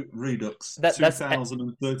 Metro Redux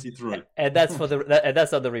 2033, and that's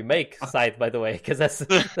that's on the remake side, by the way, because that's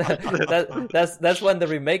when the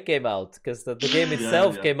remake came out. Because the game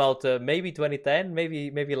itself came out maybe 2010,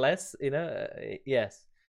 maybe less. Yes.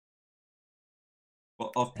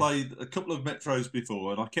 But I've played a couple of Metros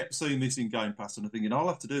before, and I kept seeing this in Game Pass, and I'm thinking, I'll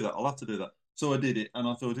have to do that. So I did it, and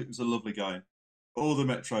I thought it was a lovely game. All the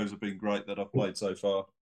Metros have been great that I've played so far.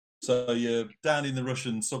 So you're down in the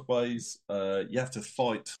Russian subways. You have to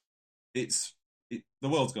fight. The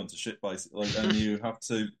world's gone to shit, basically, and you have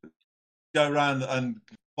to go around and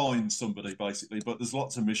find somebody, basically. But there's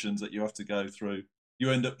lots of missions that you have to go through.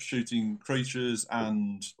 You end up shooting creatures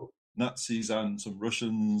and Nazis and some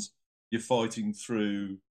Russians. You're fighting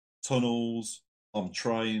through tunnels, on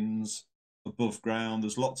trains, above ground.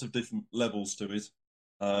 There's lots of different levels to it.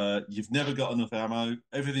 You've never got enough ammo.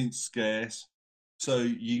 Everything's scarce. So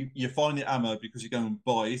you find the ammo because you go and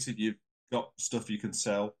buy it if you've got stuff you can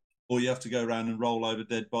sell, or you have to go around and roll over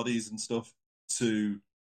dead bodies and stuff to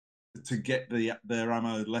get their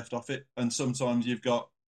ammo left off it. And sometimes you've got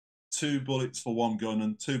 2 bullets for one gun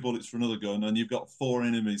and 2 bullets for another gun, and you've got 4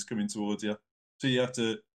 enemies coming towards you. So you have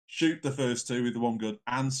to shoot the first 2 with the one gun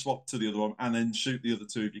and swap to the other one, and then shoot the other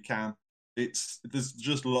 2 if you can. There's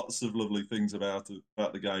just lots of lovely things about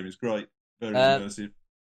the game. It's great, very immersive.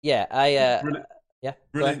 Yeah,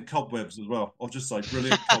 brilliant cobwebs as well. I'll just say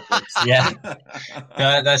brilliant cobwebs. Yeah,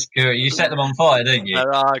 that's good. You set them on fire, didn't you?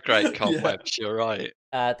 There are great cobwebs. You're right.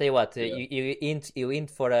 Tell you what, you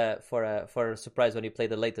int for a surprise when you play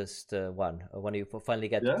the latest one, when you finally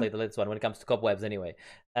get to play the latest one. When it comes to cobwebs, anyway.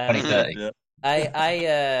 2030.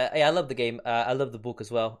 I love the game. I love the book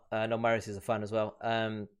as well. I know Marius is a fan as well.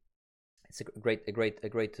 It's a great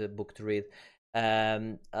book to read.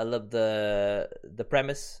 I love the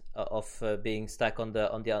premise of being stuck on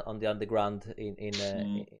the underground in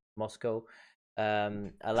Moscow.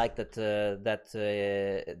 I like that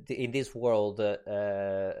in this world,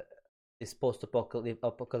 this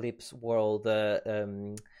post-apocalypse world,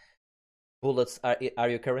 bullets are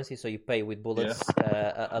your currency, so you pay with bullets.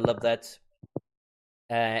 I love that,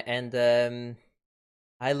 and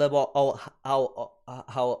I love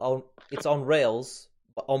how it's on rails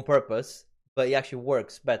on purpose, but it actually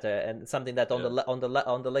works better, and something that on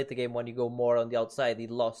the later game, when you go more on the outside,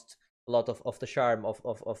 it lost a lot of the charm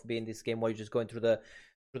of being this game where you're just going through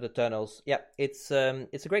the tunnels. Yeah, it's a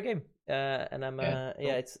great game, and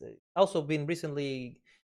it's also been recently.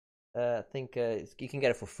 I think you can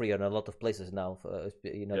get it for free on a lot of places now.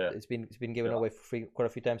 It's been given away for free quite a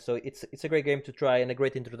few times. So it's a great game to try and a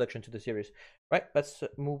great introduction to the series. Right, let's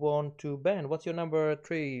move on to Ben. What's your number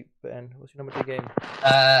 3, Ben? What's your number 3 game?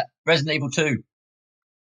 Resident Evil 2.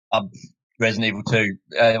 Resident Evil 2.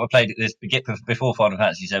 I played this before Final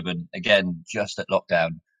Fantasy 7. Again, just at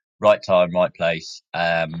lockdown. Right time, right place.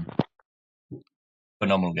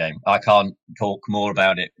 Phenomenal game. I can't talk more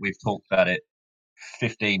about it. We've talked about it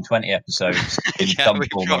 15, 20 episodes in some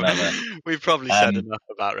form or another. We've probably said enough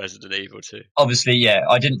about Resident Evil 2. Obviously,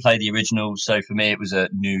 I didn't play the original, so for me it was a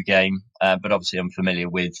new game, but obviously I'm familiar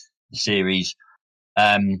with the series,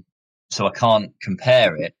 so I can't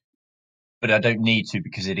compare it. but I don't need to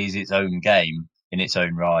because it is its own game in its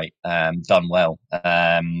own right, done well.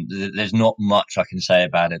 There's not much I can say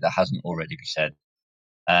about it that hasn't already been said.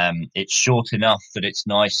 It's short enough that it's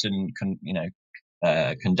nice and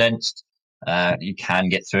condensed. You can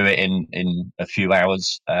get through it in a few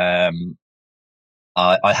hours. I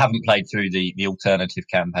haven't played through the alternative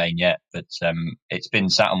campaign yet, but it's been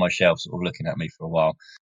sat on my shelf, sort of looking at me for a while,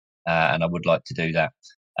 and I would like to do that.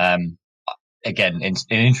 Again, in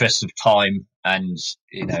interest of time, and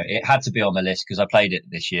it had to be on the list because I played it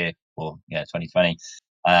this year, 2020.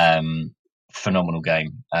 Phenomenal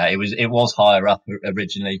game. It was higher up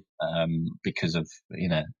originally because of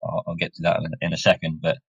I'll get to that in a second,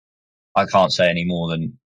 but I can't say any more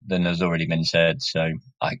than has already been said. So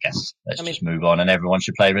I guess let's just move on, and everyone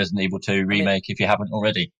should play Resident Evil 2 Remake if you haven't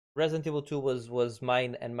already. Resident Evil 2 was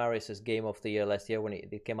mine and Marius's game of the year last year when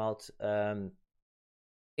it came out.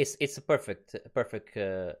 It's a perfect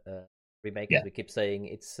remake, as we keep saying.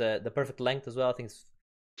 It's the perfect length as well. I think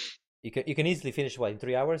you can easily finish in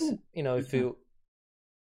 3 hours. If you.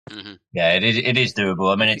 Mm-hmm. Yeah, it is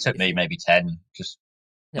doable. I mean, it took me maybe 10 just.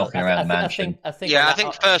 Knocking around the mansion. I think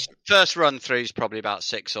first run through is probably about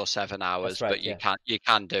 6 or 7 hours, right, but you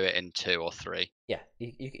can do it in 2 or 3. Yeah,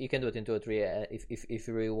 you can do it in 2 or 3 if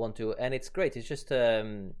you really want to, and it's great. It's just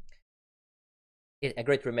a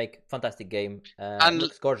great remake, fantastic game, and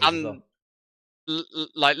looks gorgeous as well.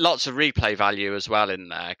 Like lots of replay value as well in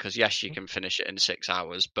there, because yes, you can finish it in 6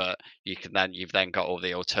 hours, but you've then got all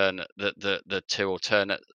the alternate the 2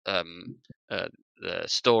 alternate the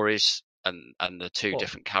stories. And the 2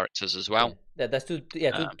 different characters as well. Yeah, that's two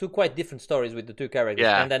quite different stories with the 2 characters,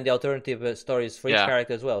 and then the alternative stories for each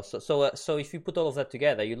character as well. So if you put all of that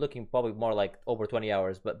together, you're looking probably more like over 20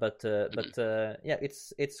 hours. But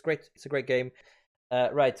it's great. It's a great game.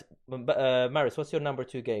 Right, Marius, what's your number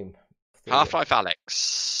 2 game? Half-Life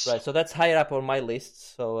Alyx. Right, so that's higher up on my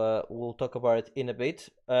list. So we'll talk about it in a bit.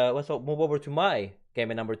 Let's move over to my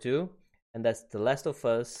game at number 2, and that's The Last of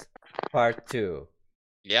Us Part 2.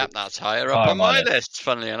 Yeah, that's higher up on my list,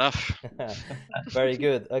 funnily enough. Very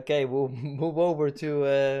good. Okay, we'll move over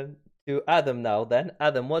to Adam now then.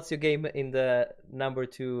 Adam, what's your game in the number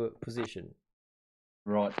 2 position?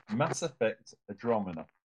 Right, Mass Effect Andromeda.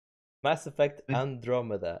 Mass Effect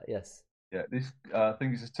Andromeda, yes. Yeah, this I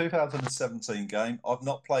think it's a 2017 game. I've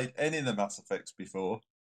not played any of the Mass Effects before,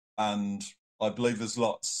 and I believe there's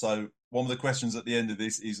lots. So one of the questions at the end of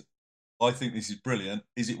this is, I think this is brilliant.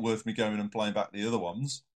 Is it worth me going and playing back the other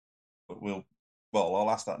ones? But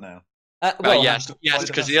I'll ask that now. Yes,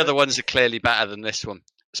 because the other ones are clearly better than this one,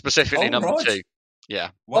 specifically number 2.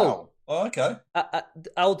 Yeah. Wow. Oh, okay.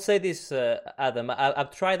 I would say this, Adam.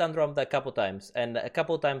 I've tried Andromeda a couple times, and a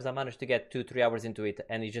couple of times I managed to get 2-3 hours into it,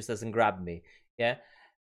 and it just doesn't grab me. Yeah.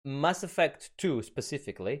 Mass Effect 2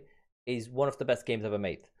 specifically is one of the best games ever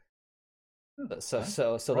made. So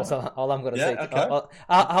that's all I'm gonna say. Okay.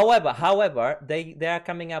 However, they are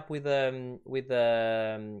coming up with a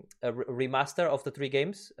remaster of the 3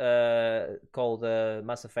 games called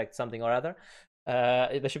Mass Effect something or other.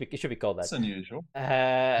 It should be called that. That's unusual.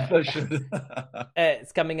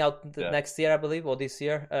 It's coming out next year, I believe, or this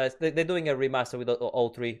year. They're doing a remaster with all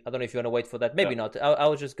 3. I don't know if you want to wait for that. Maybe not.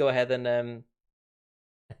 I'll just go ahead and.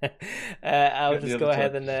 I'll just go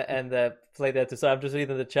ahead and play that too. So I'm just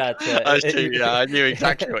reading the chat. I knew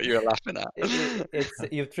exactly what you were laughing at.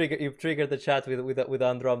 You've triggered the chat with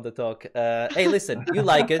Andromeda talk. Hey, listen, you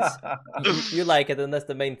like it, you like it, and that's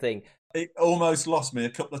the main thing. It almost lost me a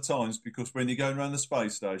couple of times because when you're going around the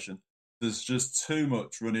space station, there's just too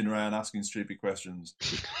much running around asking stupid questions.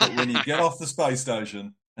 But when you get off the space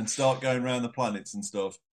station and start going around the planets and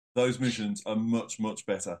stuff, those missions are much, much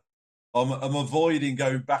better. I'm avoiding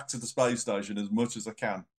going back to the space station as much as I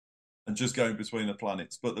can and just going between the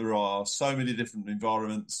planets. But there are so many different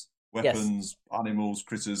environments, weapons, animals,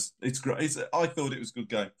 critters. It's great. I thought it was a good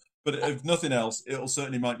game. But if nothing else, it'll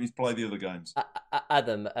certainly make me play the other games.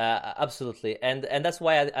 Adam, absolutely. And that's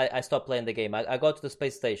why I stopped playing the game. I got to the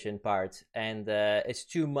space station part, and it's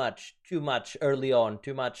too much early on.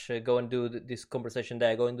 Too much go and do this conversation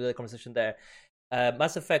there, go and do the conversation there.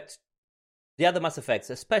 Mass Effect... The other Mass Effects,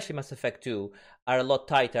 especially Mass Effect 2, are a lot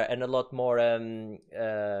tighter and a lot more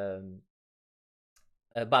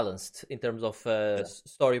balanced in terms of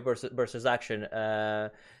story versus action.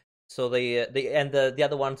 So the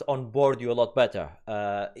other ones onboard you a lot better.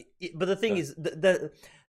 But the thing is, the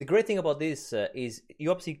great thing about this is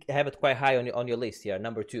you obviously have it quite high on your list here,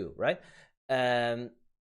 number 2, right? And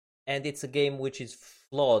it's a game which is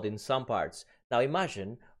flawed in some parts. Now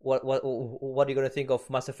imagine what are you going to think of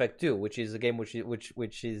Mass Effect 2, which is a game which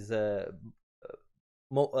is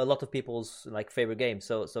a lot of people's like favorite game.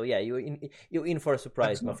 So yeah, you're in for a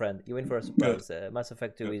surprise, Excellent. my friend. You're in for a surprise. Mass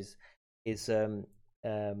Effect 2 is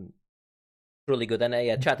really good. And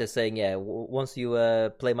yeah, chat is saying once you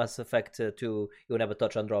play Mass Effect 2, you'll never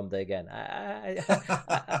touch Andromeda again. I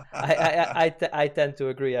tend to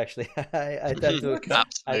agree. Actually, I tend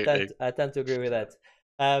to agree with that.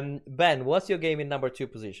 Ben, what's your game in number 2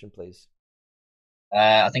 position, please?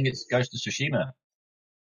 I think it's Ghost of Tsushima.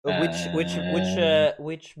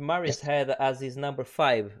 Which Marius had as his number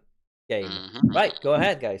 5 game. Mm-hmm. Right, go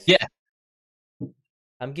ahead, guys. Yeah.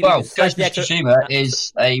 I'm giving Ghost of Tsushima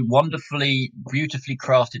is a wonderfully, beautifully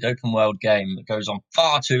crafted open world game that goes on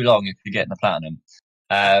far too long if you're getting the platinum.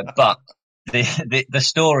 But the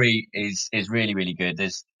story is really, really good.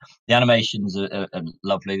 The animations are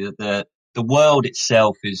lovely. The world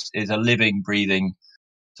itself is a living, breathing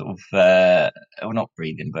sort of, well, not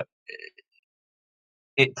breathing, but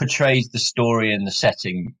it portrays the story and the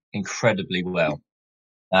setting incredibly well.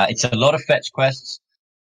 It's a lot of fetch quests.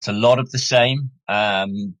 It's a lot of the same,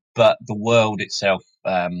 but the world itself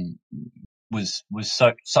was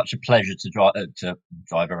such a pleasure to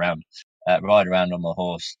ride around on the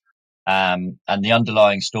horse, and the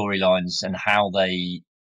underlying storylines and how they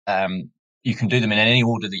you can do them in any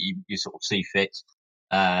order that you sort of see fit.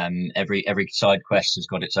 Every side quest has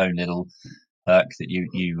got its own little perk that you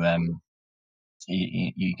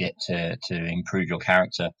get to improve your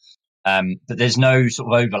character, but there's no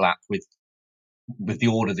sort of overlap with the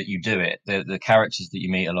order that you do it. The characters that you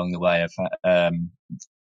meet along the way are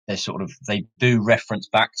they do reference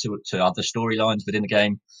back to other storylines within the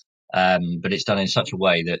game, but it's done in such a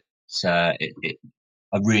way that I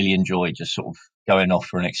really enjoy just sort of going off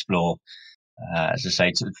for an explore. As I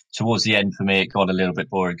say, towards the end for me, it got a little bit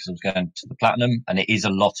boring because I was going to the platinum, and it is a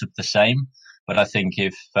lot of the same. But I think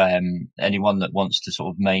if anyone that wants to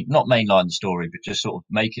sort of not mainline the story, but just sort of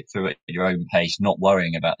make it through it at your own pace, not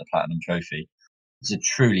worrying about the platinum trophy, it's a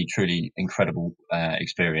truly, truly incredible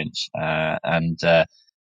experience. In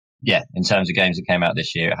terms of games that came out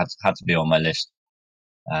this year, it had to be on my list.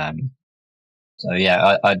 So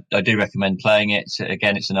yeah, I do recommend playing it.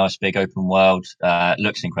 Again, it's a nice big open world. It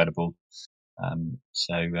looks incredible.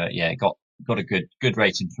 It got a good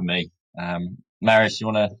rating from me. Marius, you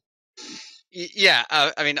want to? Yeah,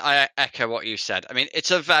 I mean, I echo what you said. I mean,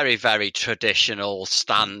 it's a very, very traditional,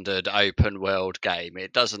 standard open world game.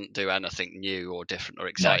 It doesn't do anything new or different or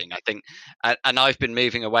exciting. No. I think, and I've been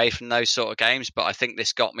moving away from those sort of games, but I think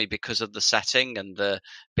this got me because of the setting and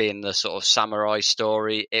being the sort of samurai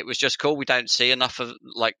story. It was just cool. We don't see enough of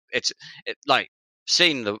I've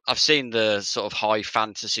seen the sort of high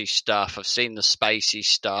fantasy stuff. I've seen the spacey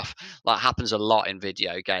stuff. Like happens a lot in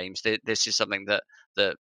video games. This is something that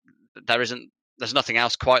there's nothing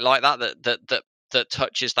else quite like that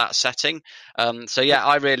touches that setting. So yeah,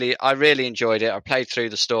 I really enjoyed it. I played through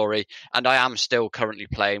the story, and I am still currently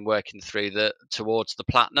working through towards the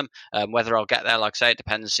platinum. Whether I'll get there, like I say, it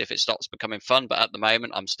depends if it stops becoming fun, but at the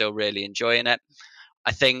moment I'm still really enjoying it.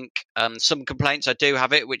 I think some complaints I do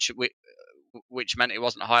have it, which meant it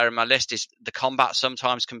wasn't higher in my list, is the combat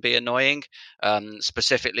sometimes can be annoying.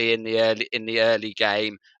 Specifically in the early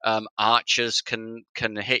game, archers can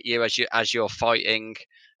hit you as you're fighting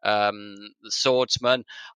the swordsman.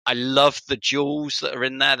 I love the duels that are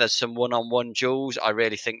in there. There's some one-on-one duels. I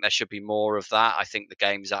really think there should be more of that. I think the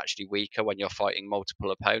game is actually weaker when you're fighting multiple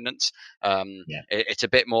opponents. It's a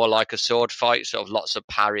bit more like a sword fight, sort of lots of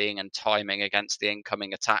parrying and timing against the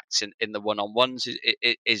incoming attacks in the one-on-ones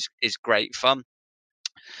is great fun.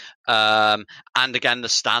 And again, the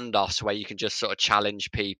standoffs where you can just sort of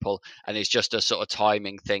challenge people, and it's just a sort of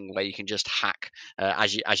timing thing where you can just hack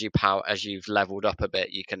as you've leveled up a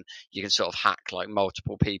bit. You can sort of hack like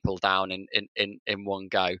multiple people down in one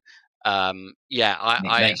go. It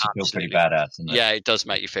makes you feel pretty badass. Yeah, it does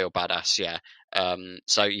make you feel badass. Yeah.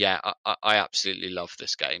 I absolutely love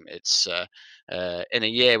this game. It's in a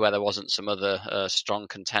year where there wasn't some other strong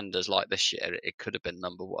contenders like this year, it could have been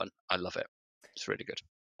number one. I love it. It's really good.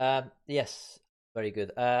 Yes, very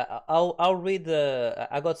good. I'll read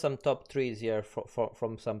I got some top threes here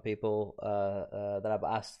from some people that I've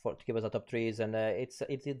asked to give us a top threes, and it's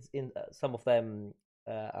in some of them.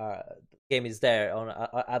 Game is there on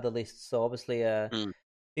other lists, so obviously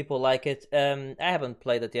people like it. I haven't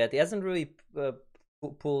played it yet. It hasn't really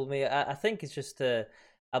pulled me. I think it's just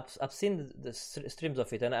I've seen the streams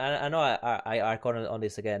of it, and I know I comment on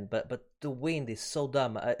this again, but the wind is so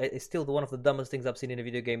dumb. It's still one of the dumbest things I've seen in a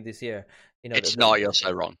video game this year. It's not. You're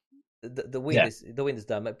so wrong. The wind is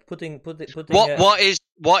dumb. Putting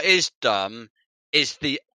what is dumb is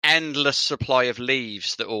the endless supply of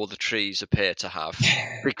leaves that all the trees appear to have,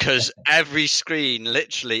 because every screen,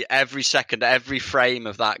 literally every second, every frame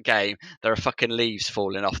of that game, there are fucking leaves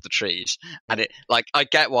falling off the trees. And it, like, I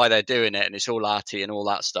get why they're doing it, and it's all arty and all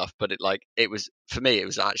that stuff, but it was, for me, it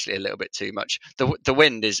was actually a little bit too much. The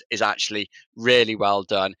wind is actually really well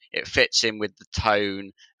done. It fits in with the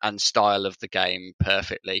tone and style of the game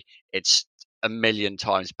perfectly. It's a million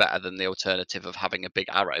times better than the alternative of having a big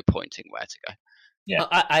arrow pointing where to go. Yeah,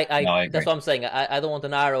 I agree. That's what I'm saying. I don't want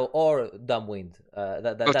an arrow or dumb wind. Well,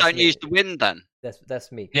 don't use the wind then.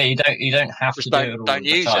 That's me. Yeah, you don't have to do it all don't the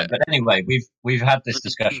use time. it. But anyway, we've had this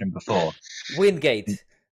discussion before. Windgate.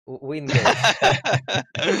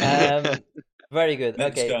 Very good.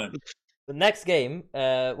 Next Okay. game. The next game.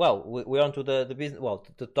 Well, we're on to the business. Well,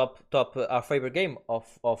 the top our favorite game of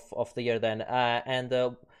the year then.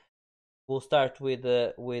 And we'll start with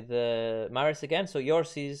Maris again. So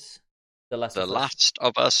yours is The Last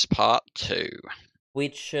of Us Part 2,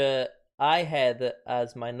 which I had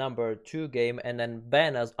as my number 2 game, and then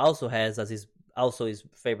Ben also has as his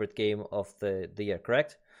favorite game of the year.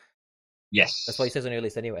 Correct? Yes, that's what he says on your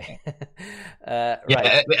list anyway. Yeah,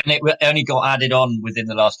 right. And it only got added on within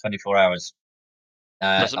the last 24 hours.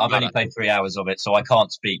 I've only played 3 hours of it, so I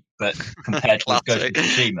can't speak. But compared to Ghost of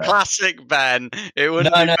Tsushima, classic Ben, it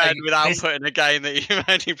wouldn't be Ben without putting a game that you've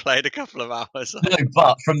only played a couple of hours of. No,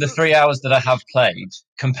 but from the 3 hours that I have played,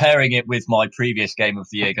 comparing it with my previous game of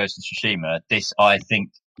the year, Ghost of Tsushima, this I think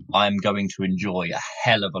I'm going to enjoy a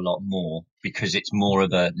hell of a lot more, because it's more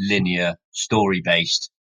of a linear, story-based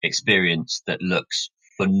experience that looks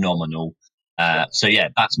phenomenal. So yeah,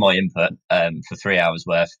 that's my input for 3 hours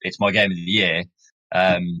worth. It's my game of the year.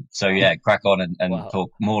 So yeah, crack on and talk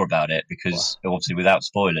more about it, because obviously without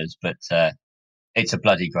spoilers, but it's a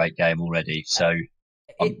bloody great game already. So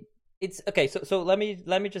it's okay. So let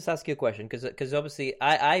me just ask you a question, because obviously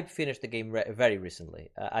I finished the game very recently.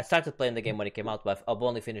 I started playing the game when it came out, but I've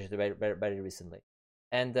only finished it very, very recently,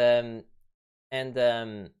 and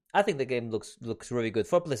I think the game looks really good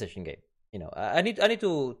for a PlayStation game. You know, I need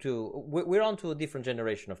to. We're on to a different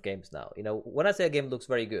generation of games now. You know, when I say a game looks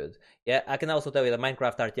very good, yeah, I can also tell you that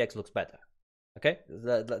Minecraft RTX looks better. Okay,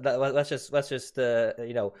 let's just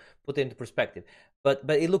put it into perspective. But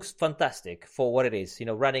it looks fantastic for what it is. You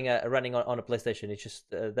know, running on a PlayStation, it's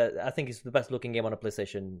just I think it's the best looking game on a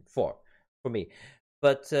PlayStation 4 for me.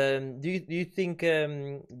 But do you think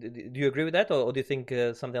do you agree with that, or do you think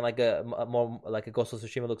something like a more like a Ghost of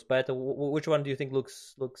Tsushima looks better? Which one do you think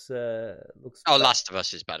looks? Oh, better? Last of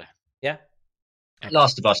Us is better. Yeah,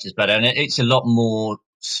 Last of Us is better, and it's a lot more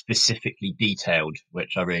specifically detailed,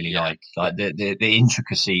 which I really like. Like the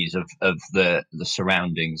intricacies of the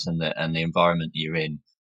surroundings and the environment you're in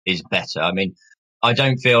is better. I mean, I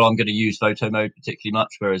don't feel I'm going to use photo mode particularly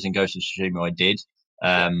much, whereas in Ghost of Tsushima I did.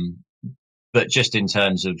 But just in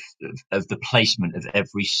terms of the placement of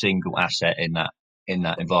every single asset in that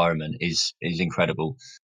environment is incredible.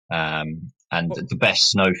 And the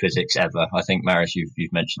best snow physics ever. I think, Maris,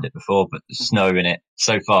 you've mentioned it before, but the snow in it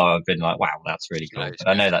so far, I've been like, wow, that's really cool. But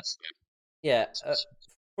I know that's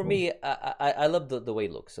for me, I love the way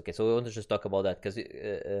it looks. Okay, so we want to just talk about that because,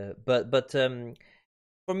 but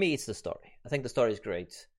for me, it's the story. I think the story is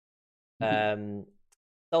great.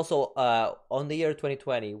 Also, on the year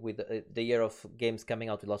 2020, with the year of games coming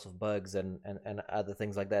out with lots of bugs and other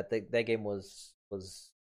things like that, that game was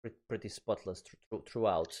pretty spotless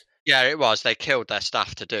throughout. Yeah, it was. They killed their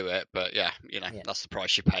staff to do it, but that's the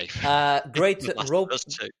price you pay. Great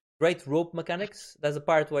rope mechanics. There's a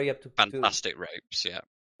part where you have to fantastic ropes. Yeah,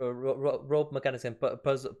 rope mechanics and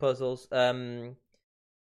puzzles. We're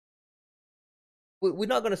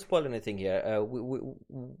not going to spoil anything here. We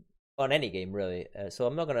on any game really, so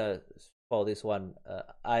I'm not going to spoil this one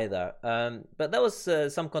either. But there was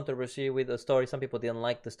some controversy with the story. Some people didn't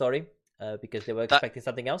like the story because they were expecting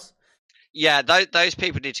something else. Yeah, those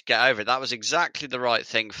people need to get over it. That was exactly the right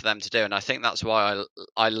thing for them to do, and I think that's why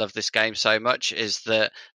I love this game so much. Is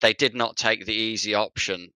that they did not take the easy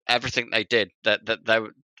option. Everything they did, that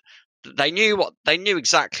they knew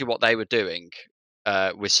exactly what they were doing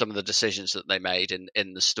with some of the decisions that they made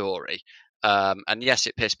in the story. And yes,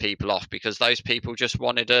 it pissed people off because those people just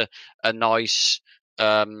wanted a nice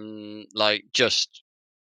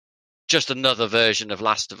just another version of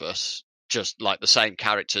Last of Us, just like the same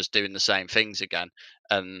characters doing the same things again.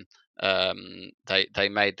 And they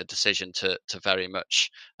made the decision to very much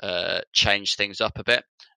change things up a bit.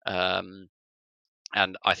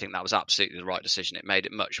 And I think that was absolutely the right decision. It made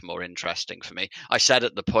it much more interesting for me. I said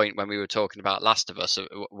at the point when we were talking about Last of Us,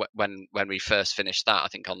 when we first finished that, I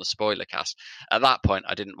think on the spoiler cast, at that point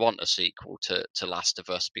I didn't want a sequel to Last of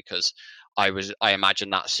Us, because I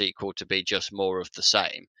imagined that sequel to be just more of the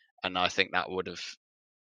same, and I think that would have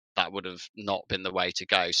not been the way to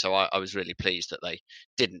go. So I was really pleased that they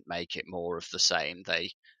didn't make it more of the same.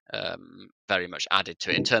 They very much added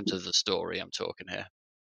to it in terms of the story. I'm talking here.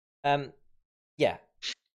 Yeah.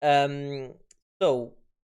 So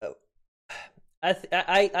I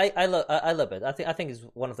love it. I think it's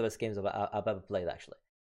one of the best games I've ever played, actually.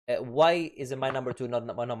 Why is it my number 2,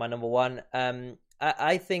 not my number 1?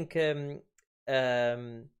 I think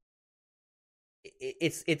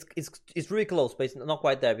it's really close, but it's not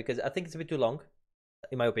quite there, because I think it's a bit too long,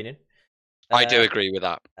 in my opinion. I do agree with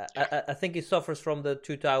that. I think it suffers from the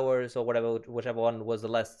Two Towers, or whichever one was the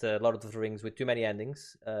last Lord of the Rings, with too many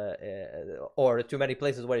endings, or too many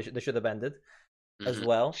places where they should have ended, as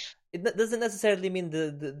well. It doesn't necessarily mean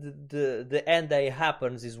the end that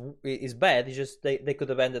happens is bad. It's just they could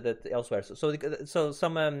have ended it elsewhere. So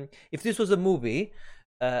some if this was a movie,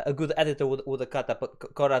 a good editor would have cut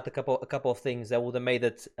out a couple of things that would have made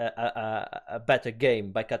it a better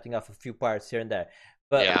game by cutting off a few parts here and there.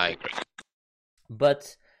 But yeah, I agree.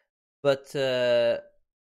 But what a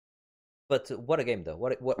game, though.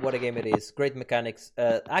 What a game it is. Great mechanics.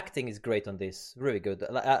 Acting is great on this. Really good,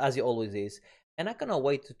 as it always is. And I cannot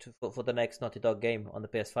wait for the next Naughty Dog game on the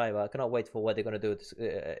PS5. I cannot wait for what they're going to do.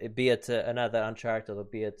 Be it another Uncharted, or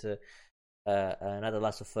be it another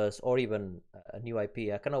Last of Us, or even a new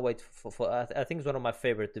IP. I cannot wait for I think it's one of my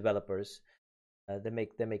favorite developers. They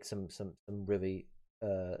make some really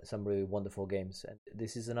wonderful games, and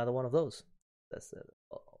this is another one of those. That's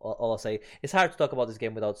all I'll say. It's hard to talk about this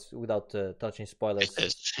game without touching spoilers. It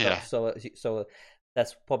is, yeah. So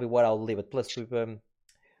that's probably where I'll leave it. Plus, we've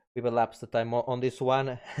elapsed the time on this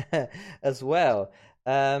one as well.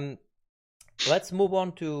 Let's move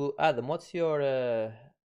on to Adam. What's yours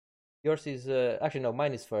is actually no,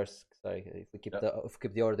 mine is first. Sorry, if we keep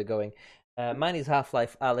the order going. Mine is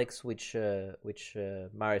Half-Life Alyx, which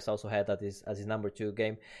Marius also had as his number 2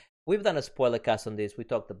 game. We've done a spoiler cast on this. We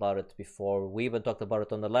talked about it before. We even talked about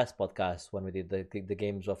it on the last podcast when we did the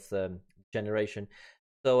games of the generation.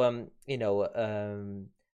 So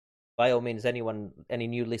by all means, any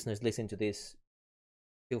new listeners listening to this,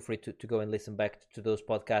 feel free to go and listen back to those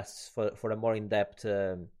podcasts for a more in-depth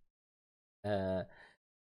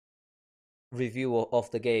review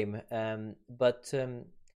of the game. But the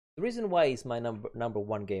reason why it's my number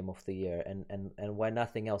 1 game of the year, and why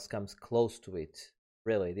nothing else comes close to it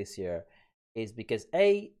really this year, is because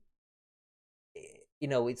it's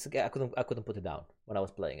I couldn't put it down when I was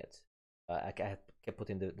playing it. I kept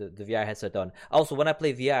putting the VR headset on. Also, when I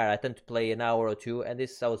play VR, I tend to play an hour or two, and I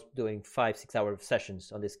was doing 5-6 hour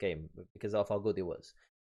sessions on this game because of how good it was.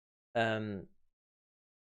 And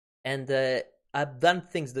I've done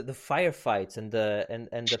things, the firefights and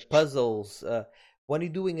the puzzles. When you're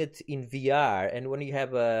doing it in VR, and when you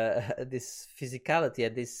have this physicality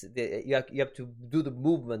and you have to do the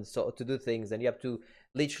movements to do things, and you have to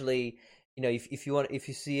literally, if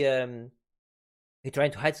you see you're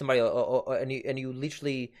trying to hide somebody, and you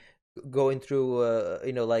literally going through,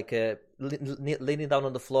 leaning down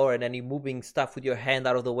on the floor, and then you're moving stuff with your hand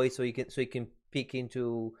out of the way so you can peek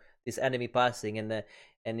into this enemy passing, and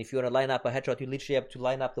if you want to line up a headshot, you literally have to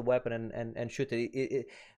line up the weapon and shoot it.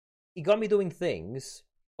 It got me doing things.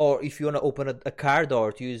 Or if you want to open a car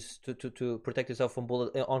door to use to protect yourself from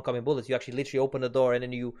oncoming bullets, you actually literally open the door, and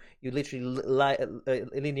then you literally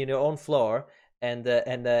lean in your own floor, and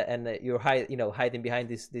you're hiding behind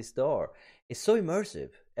this door. It's so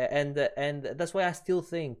immersive, and that's why I still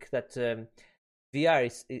think that VR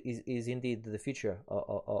is indeed the future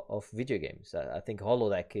of video games. I think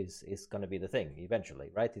holodeck is going to be the thing eventually,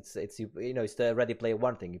 right? It's the Ready Player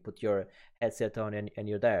One thing. You put your headset on and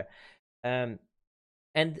you're there.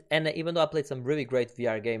 And even though I played some really great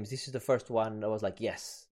VR games, this is the first one I was like,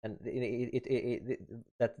 yes, and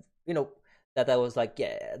that I was like,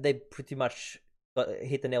 yeah, they pretty much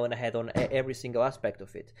hit the nail on the head on every single aspect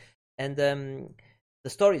of it. And the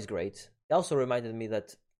story is great. It also reminded me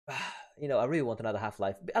that I really want another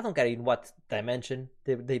Half-Life. I don't care in what dimension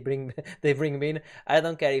they bring me in. I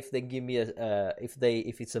don't care if they give me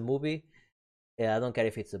if it's a movie. I don't care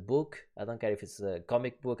if it's a book. I don't care if it's a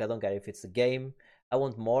comic book. I don't care if it's a game. I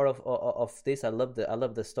want more of this. I love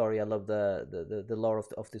the story. I love the lore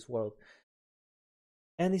of this world.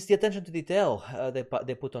 And it's the attention to detail they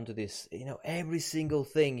put onto this. Every single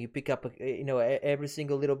thing you pick up, every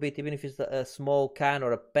single little bit, even if it's a small can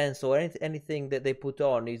or a pencil or anything that they put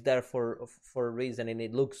on is there for a reason, and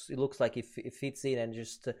it looks like it fits in, and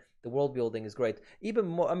just the world building is great. Even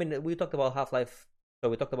more, I mean, we talked about Half-Life, so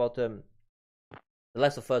we talked about The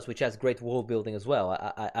Last of Us, which has great world building as well.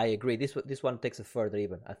 I agree. This one takes it further.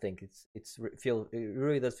 Even I think it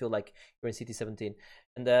really does feel like you're in City 17,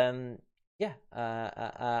 and yeah,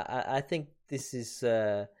 I think this is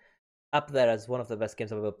up there as one of the best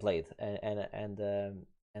games I've ever played, and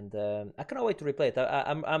I cannot wait to replay it.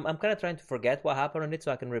 I'm kind of trying to forget what happened on it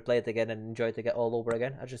so I can replay it again and enjoy it again all over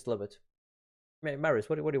again. I just love it. Marius,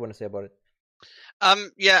 what do you want to say about it?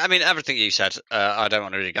 Yeah, I mean, everything you said. I don't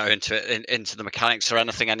want to really go into the mechanics or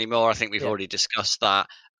anything anymore. I think we've already discussed that.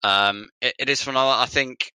 It is phenomenal. I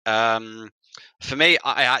think. For me,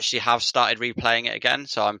 I actually have started replaying it again,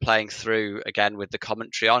 so I'm playing through again with the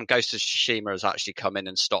commentary on. Ghost of Tsushima has actually come in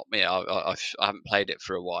and stopped me. I haven't played it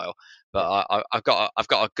for a while, but I've got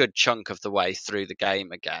a good chunk of the way through the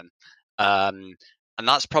game again, and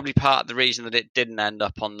that's probably part of the reason that it didn't end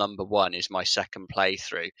up on number one. Is my second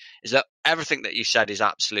playthrough. Is that everything that you said is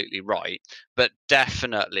absolutely right, but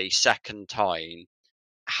definitely second time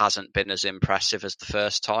hasn't been as impressive as the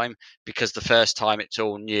first time, because the first time it's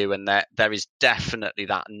all new, and there is definitely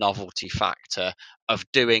that novelty factor of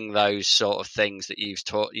doing those sort of things that you've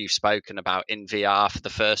spoken about in VR for the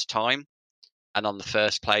first time and on the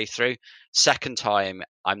first playthrough. Second time,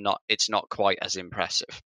 it's not quite as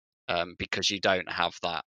impressive, because you don't have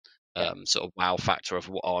that sort of wow factor of,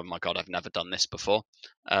 oh my god, I've never done this before.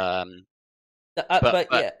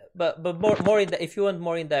 But more in if you want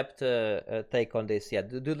more in depth take on this,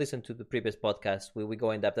 do listen to the previous podcast. We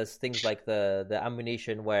go in depth. There's things like the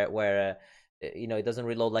ammunition where it doesn't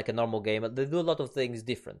reload like a normal game. They do a lot of things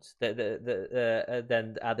different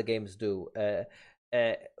than other games do,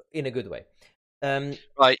 in a good way.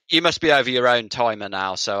 Right, you must be over your own timer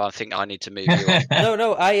now, so I think I need to move you on.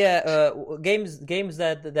 No, I games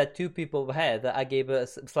that two people had, I gave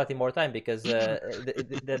slightly more time because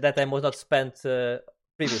that time was not spent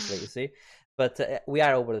previously. You see, but we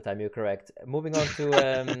are over the time. You're correct. Moving on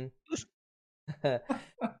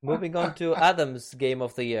to Adam's game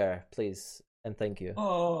of the year, please, and thank you.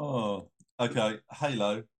 Oh, okay.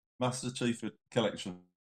 Halo Master Chief Collection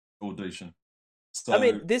Audition. So, I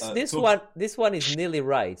mean, this one is nearly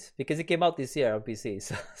right because it came out this year on PC.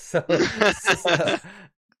 So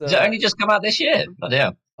Does it only just come out this year? Oh,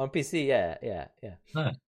 yeah. On PC, yeah.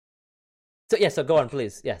 No. So go on,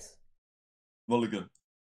 please. Yes. Mulligan.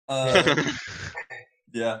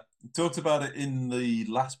 Yeah, talked about it in the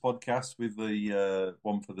last podcast with the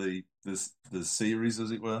one for the series,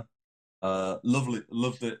 as it were.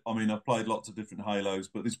 Loved it. I mean, I've played lots of different Halos,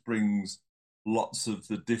 but this brings lots of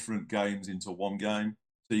the different games into one game,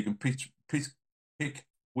 so you can pick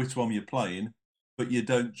which one you're playing, but you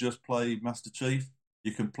don't just play Master Chief.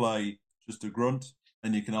 You can play just a grunt,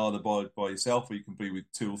 and you can either by yourself or you can be with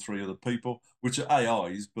 2 or 3 other people, which are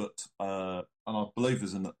AIs, but and I believe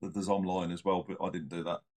there's online as well, but I didn't do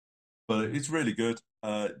that. But it's really good.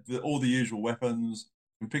 All the usual weapons.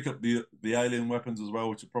 You can pick up the alien weapons as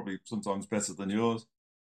well, which are probably sometimes better than yours.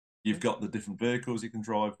 You've got the different vehicles you can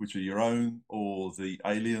drive, which are your own or the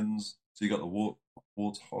aliens. So you've got the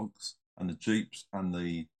warthogs and the jeeps and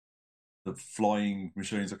the flying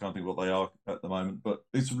machines. I can't think what they are at the moment, but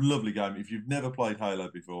it's a lovely game. If you've never played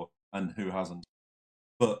Halo before, and who hasn't?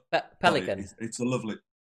 But Pelican. It's a lovely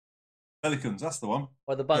Pelicans. That's the one.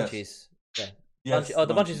 Or the Bunchies. Yes. Yeah. Yes,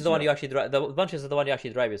 the Bunchies is the one you actually drive. The Bunchies are the one you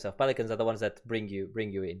actually drive yourself. Pelicans are the ones that bring you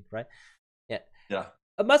in, right? Yeah. Yeah.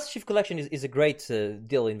 A Master Chief Collection is a great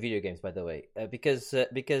deal in video games, by the way, because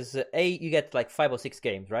you get like 5 or 6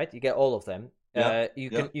 games, right? You get all of them.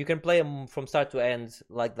 You can play them from start to end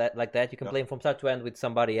like that. You can play them from start to end with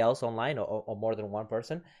somebody else online or more than one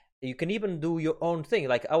person. You can even do your own thing.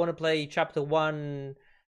 Like I want to play chapter 1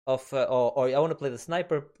 of or I want to play the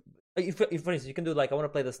sniper. If for instance, you can do like I want to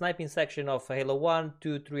play the sniping section of Halo 1,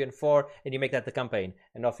 2, 3, and 4, and you make that the campaign,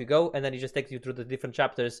 and off you go, and then it just takes you through the different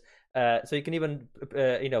chapters. So you can even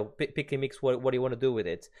pick and mix what you want to do with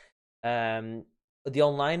it. The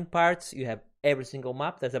online parts, you have every single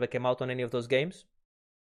map that's ever came out on any of those games,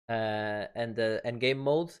 and the end game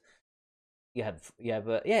mode. You have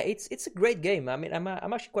it's a great game. I mean, I'm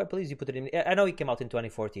actually quite pleased you put it in. I know it came out in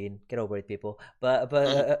 2014. Get over it, people. But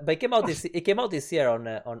it came out this year on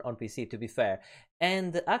PC. To be fair,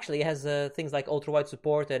 and actually it has things like ultra wide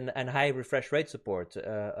support and high refresh rate support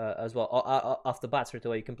as well off the bat straight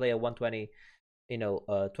away. You can play a 120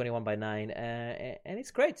 21 by 9, and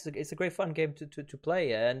it's great. It's a great fun game to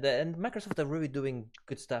play, and Microsoft are really doing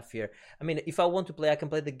good stuff here. I mean, if I want to play, I can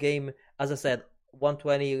play the game, as I said,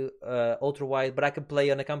 120 ultra wide, but I can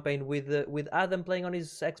play on a campaign with Adam playing on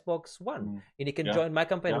his Xbox One, and he can join my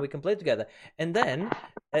campaign, and we can play together. And then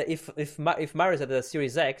if Marius had a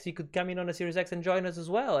Series X, he could come in on a Series X and join us as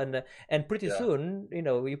well. And pretty soon,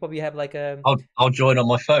 you probably have like a. I'll join on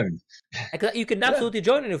my phone. You can absolutely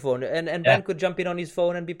join on your phone, and Ben could jump in on his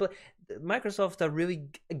phone and be play. Microsoft are really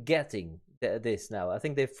getting this now. I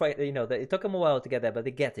think they it took them a while to get there, but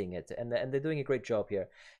they're getting it, and they're doing a great job here.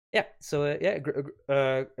 Yeah, so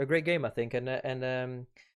a great game, I think, and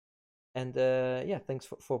thanks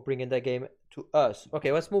for bringing that game to us.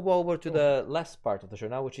 Okay, let's move over to the last part of the show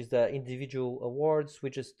now, which is the individual awards. We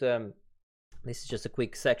just this is just a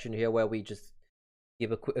quick section here where we just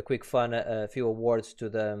give a quick fun a few awards to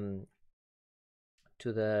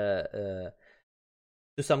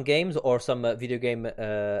some games or some video game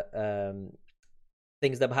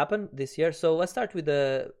things that happened this year. So let's start with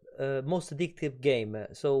the most addictive game.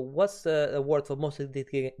 So what's the award for most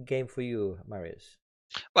addictive game for you, Marius?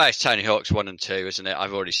 Well, it's Tony Hawk's 1 and 2, isn't it?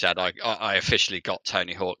 I've already said I officially got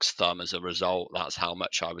Tony Hawk's thumb as a result. That's how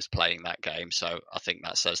much I was playing that game. So I think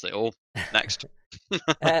that says it all. Next.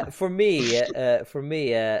 For me,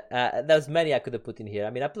 there's many I could have put in here.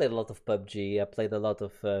 I mean, I played a lot of PUBG. I played a lot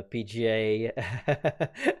of PGA.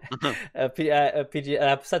 PGA.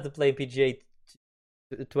 I've started playing PGA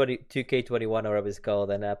 2K21 or whatever it's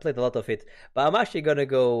called, and I played a lot of it. But I'm actually gonna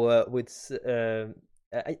go with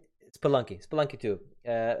Spelunky 2.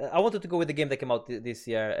 I wanted to go with the game that came out this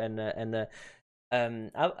year, and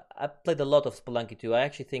I played a lot of Spelunky 2. I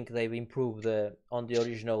actually think they've improved on the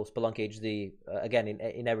original Spelunky HD again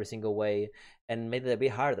in every single way, and made it a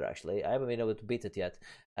bit harder. Actually, I haven't been able to beat it yet,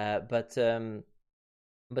 but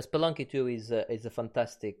Spelunky 2 is a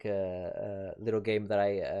fantastic little game that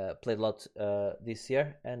I played a lot this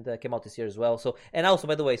year, and came out this year as well. So, and also,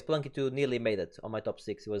 by the way, Spelunky 2 nearly made it on my top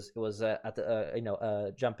 6. It was at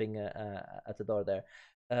jumping at the door there.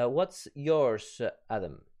 What's yours,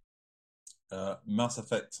 Adam? Mass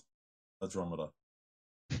Effect Andromeda.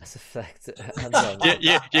 Mass Effect.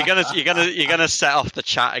 You're gonna set off the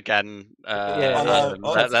chat again. There's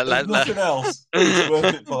nothing else that's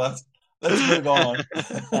worth it for that. Let's move on.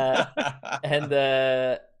 And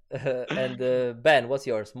Ben, what's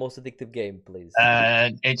yours? Most addictive game, please.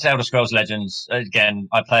 It's Elder Scrolls Legends. Again,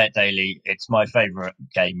 I play it daily. It's my favourite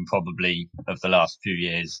game probably of the last few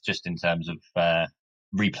years, just in terms of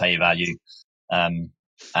replay value.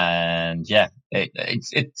 And yeah,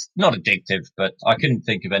 it's not addictive, but I couldn't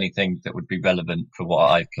think of anything that would be relevant for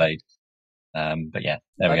what I've played. But yeah,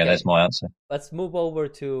 there we go. There's my answer. Let's move over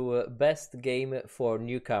to best game for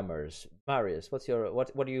newcomers. Marius, what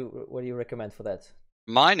do you recommend for that?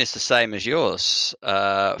 Mine is the same as yours.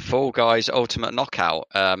 Fall Guys Ultimate Knockout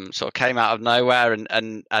sort of came out of nowhere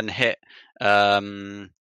and hit the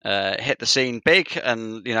scene big,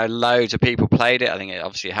 and loads of people played it. I think it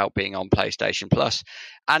obviously helped being on PlayStation Plus,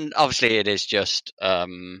 and obviously it is just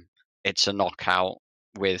it's a knockout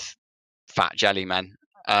with fat jelly men.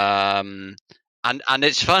 And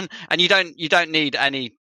it's fun, and you don't need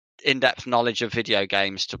any in-depth knowledge of video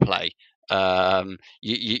games to play.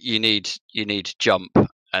 You need jump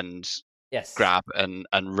and grab and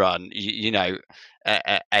run. A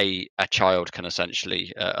child can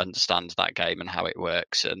essentially understand that game and how it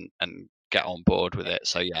works and get on board with it.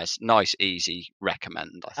 So yes, nice, easy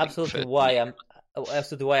recommend. I think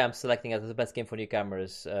absolutely why I'm selecting it as the best game for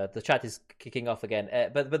newcomers. The chat is kicking off again,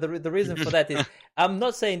 but the reason for that is I'm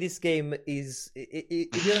not saying this game is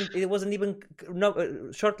it wasn't even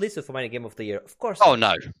shortlisted for my game of the year. Of course. Oh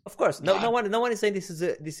no. Of course, no one is saying this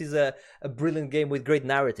is a brilliant game with great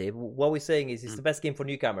narrative. What we're saying is it's the best game for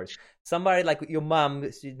newcomers. Somebody like your mom,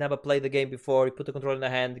 she never played the game before. You put the controller in her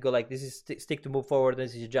hand, go like this is stick to move forward, and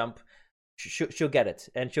this is jump. She'll get it,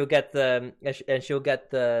 and she'll get the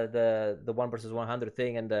 1v100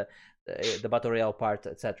 thing and the battle royale part,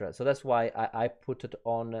 etc. So that's why I put it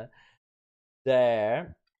on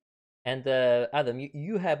there. And Adam,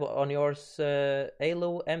 you have on yours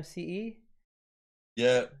Halo MCE.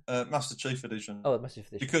 Yeah, Master Chief Edition. Oh, Master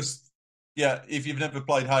Chief Edition. Because if you've never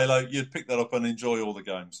played Halo, you'd pick that up and enjoy all the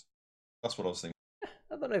games. That's what I was thinking.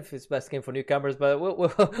 I don't know if it's best game for newcomers, but we'll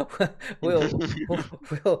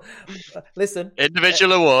listen.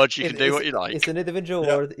 Individual awards, you can do what you like. It's an individual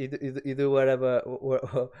award. You do whatever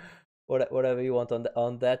you want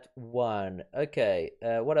on that one. Okay,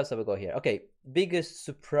 what else have we got here? Okay, biggest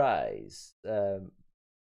surprise. That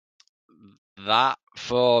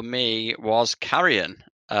for me was Carrion.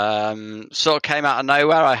 Sort of came out of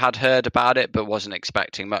nowhere. I had heard about it, but wasn't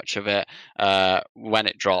expecting much of it. When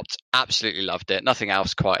it dropped, absolutely loved it. Nothing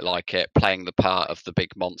else quite like it. Playing the part of the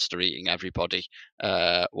big monster eating everybody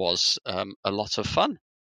was a lot of fun.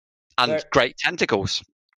 And great tentacles.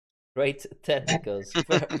 Great tentacles.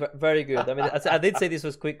 Very good. I mean, I did say this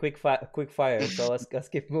was quick fire, so let's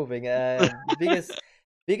keep moving.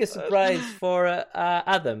 Biggest surprise for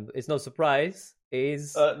Adam. It's no surprise.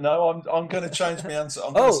 Is no, I'm going to change my answer.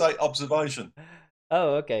 I'm going to say observation.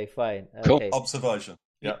 Oh, okay, fine. Cool. Okay. Observation.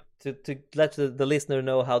 Yeah. To let the listener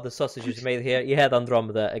know how the sausage is made here, you had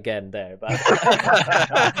Andromeda again there, but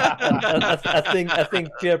I think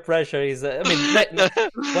peer pressure is. I mean,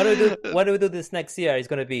 when we do this next year, it's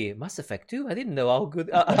going to be Mass Effect 2. I didn't know how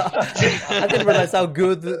good. I didn't realize how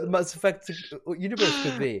good Mass Effect universe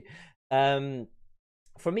could be.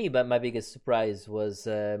 For me, but my biggest surprise was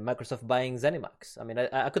Microsoft buying ZeniMax. I mean,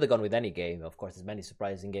 I could have gone with any game. Of course, there's many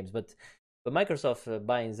surprising games, but Microsoft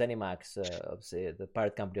buying ZeniMax, obviously the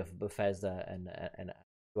parent company of Bethesda and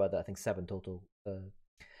other, I think 7 total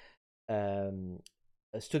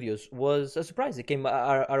studios, was a surprise. It came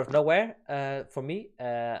out of nowhere for me.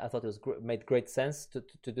 I thought it made great sense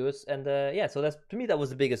to do it, and so that's, to me, that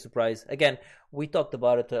was the biggest surprise. Again, we talked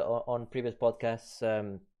about it on previous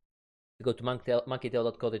podcasts. Go to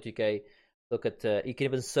monkeytail.co.uk. Look at you can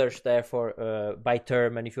even search there for by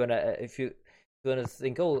term, and if you wanna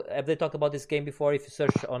think, oh, have they talked about this game before? If you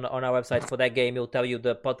search on our website for that game, it'll tell you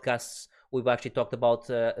the podcasts we've actually talked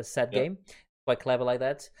about a set game. Quite clever like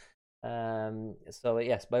that. So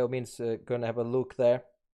yes, by all means, gonna have a look there.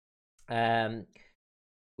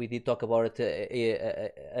 We did talk about it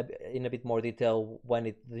in a bit more detail when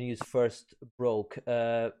the news first broke.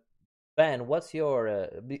 Ben, what's your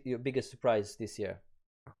biggest surprise this year?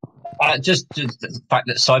 Just the fact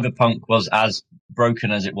that Cyberpunk was as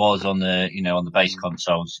broken as it was on the base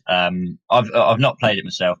consoles. I've not played it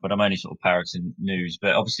myself, but I'm only sort of parroting news.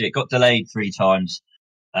 But obviously, it got delayed 3 times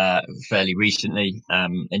fairly recently,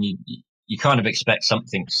 and you kind of expect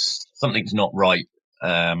something's not right.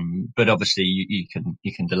 But obviously, you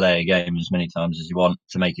can delay a game as many times as you want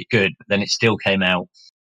to make it good. But then it still came out,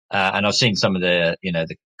 and I've seen some of the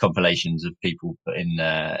the compilations of people putting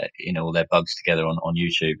all their bugs together on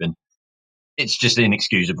YouTube, and it's just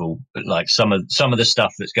inexcusable. But like some of the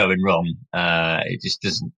stuff that's going wrong, it just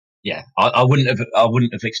doesn't. Yeah, I wouldn't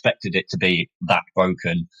have expected it to be that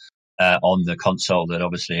broken on the console that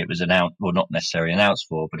obviously it was announced, well, not necessarily announced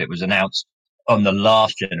for, but it was announced on the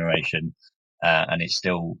last generation, and it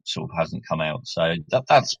still sort of hasn't come out. So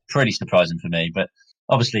that's pretty surprising for me. But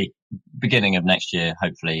obviously, beginning of next year,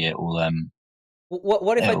 hopefully it will.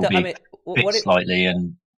 What if slightly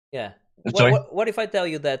and yeah. Sorry? What if I tell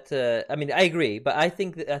you that? I mean, I agree, but I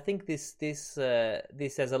think this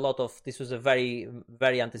has a lot of. This was a very,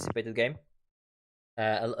 very anticipated game.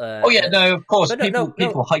 No, of course.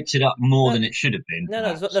 People hyped it up more than it should have been. No,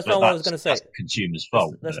 that's not what I was going to say. That's the consumer's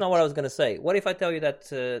fault. That's not what I was going to say. What if I tell you that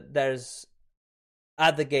there's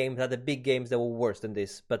other big games that were worse than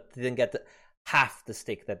this, but didn't get half the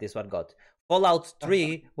stick that this one got? Fallout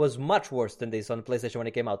 3 was much worse than this on PlayStation when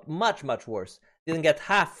it came out. Much, much worse. Didn't get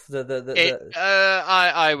half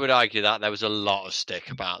I would argue that there was a lot of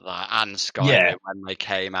stick about that, and Skyrim when they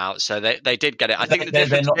came out. So they did get it. I think they're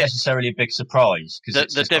not necessarily a big surprise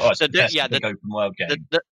because it's a big open world game.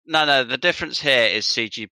 The difference here is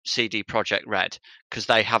CD Projekt Red, because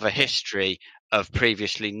they have a history of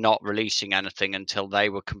previously not releasing anything until they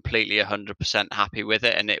were completely 100% happy with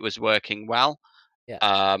it and it was working well.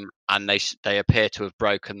 Yeah. And they appear to have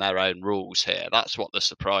broken their own rules here. That's what the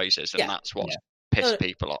surprise is, and that's what's pissed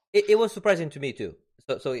people off. It was surprising to me too.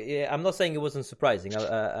 So yeah, I'm not saying it wasn't surprising.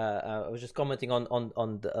 I was just commenting on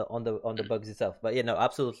the bugs itself. But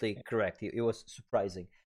absolutely correct. It was surprising.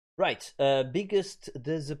 Right. Biggest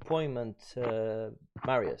disappointment,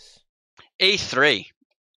 Marius. E3.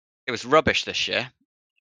 It was rubbish this year.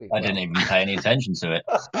 I didn't even pay any attention to it.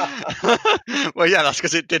 Well, yeah, that's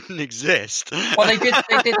because it didn't exist. Well, they did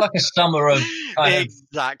like a summer of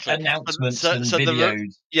exactly announcements and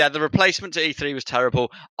videos. The replacement to E3 was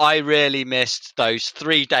terrible. I really missed those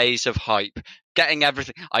 3 days of hype, getting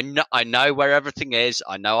everything. I know where everything is.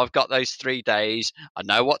 I know I've got those 3 days. I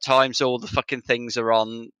know what times all the fucking things are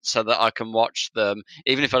on, so that I can watch them.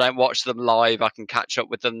 Even if I don't watch them live, I can catch up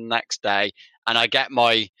with them the next day, and I get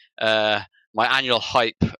my annual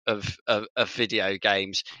hype of video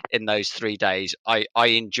games in those 3 days. I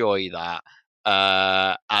enjoy that,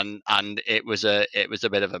 and it was a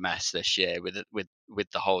bit of a mess this year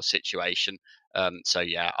with the whole situation. So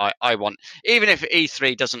yeah, I want, even if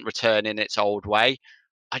E3 doesn't return in its old way,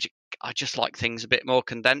 I just like things a bit more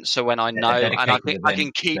condensed. So when I know, and I dedicated think I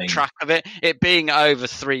can keep thing. track of it. It being over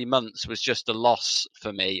 3 months was just a loss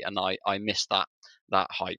for me, and I missed that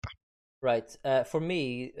hype. Right. For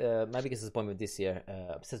me, my biggest disappointment this year,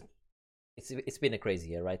 it's been a crazy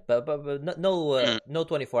year, right? But no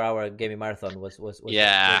 24-hour gaming marathon was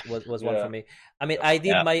one for me. I mean, I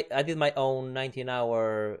did my own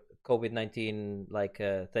 19-hour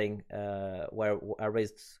COVID-19 thing where I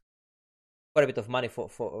raised quite a bit of money for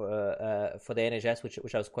the NHS,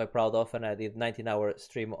 which I was quite proud of, and I did 19-hour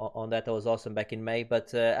stream on that. That was awesome back in May,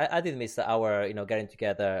 but I did miss the hour, getting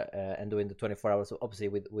together and doing the 24 hours. Obviously,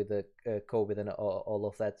 with the COVID and all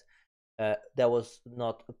of that, that was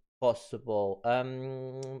not possible.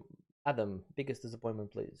 Adam, biggest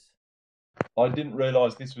disappointment, please. I didn't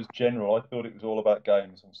realise this was general. I thought it was all about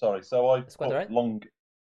games. I'm sorry. So I put right.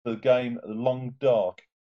 the game Long Dark,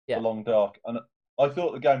 and I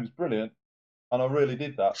thought the game was brilliant. And I really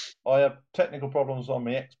did that. I have technical problems on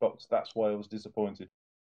my Xbox. That's why I was disappointed.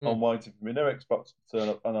 I'm waiting for my new Xbox to turn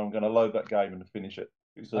up, and I'm going to load that game and finish it.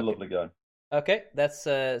 It's a lovely game. Okay, that's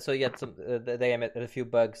so you had some. They had a few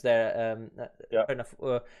bugs there. Fair enough.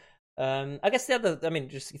 I guess the other. I mean,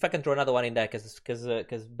 just if I can throw another one in there,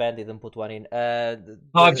 because Ben didn't put one in.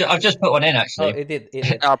 I've just put one in actually. Oh, it did.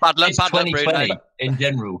 Bad luck. It's 2020 in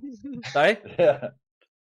general. Sorry. Yeah.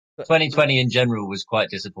 2020 in general was quite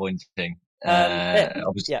disappointing.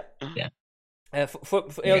 Obviously, yeah. I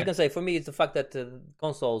was gonna say, for me, it's the fact that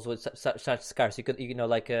consoles with such scarce. You could,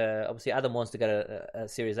 obviously Adam wants to get a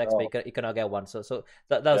Series X, but you cannot get one. So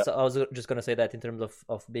that was, I was just gonna say that in terms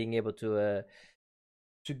of being able to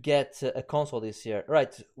get a console this year.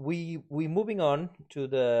 Right, we moving on to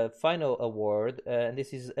the final award, and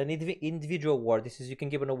this is an individual award. This is, you can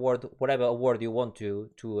give an award, whatever award you want to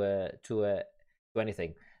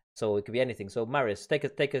anything. So it could be anything. So Marius, take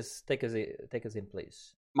us in,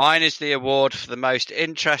 please. Mine is the award for the most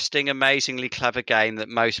interesting, amazingly clever game that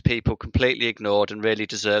most people completely ignored and really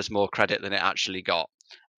deserves more credit than it actually got.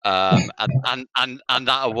 And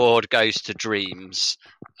that award goes to Dreams.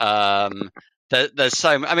 There's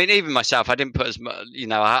so. I mean, even myself, I didn't put as much.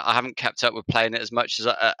 I haven't kept up with playing it as much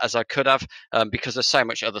as I could have, because there's so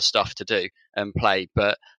much other stuff to do and play.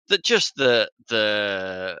 But the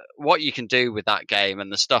what you can do with that game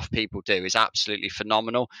and the stuff people do is absolutely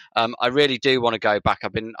phenomenal. I really do want to go back.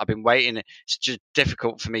 I've been waiting. It's just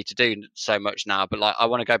difficult for me to do so much now, but I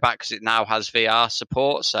want to go back because it now has VR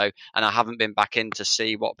support. So, and I haven't been back in to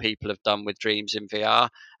see what people have done with Dreams in VR.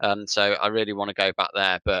 So I really want to go back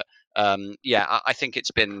there, but. I think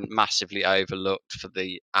it's been massively overlooked for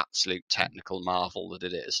the absolute technical marvel that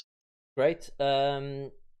it is. Great.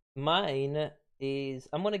 Mine is,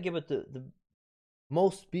 I'm going to give it the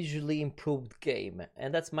most visually improved game,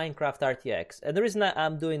 and that's Minecraft RTX. And the reason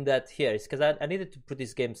I'm doing that here is because I needed to put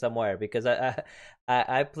this game somewhere, because I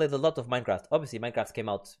played a lot of Minecraft. Obviously, Minecraft came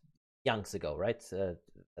out years ago, right?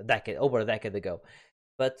 Over a decade ago.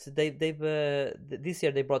 But they've this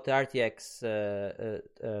year they brought the RTX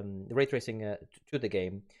ray tracing to the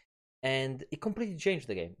game, and it completely changed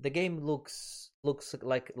the game. The game looks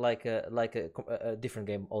like a different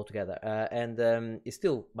game altogether, and it's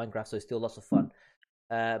still Minecraft, so it's still lots of fun.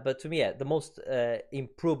 But to me, the most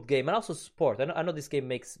improved game, and also support. I know this game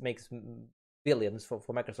makes billions for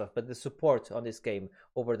Microsoft, but the support on this game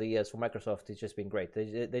over the years for Microsoft has just been great.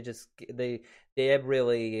 They have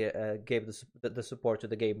really gave the support to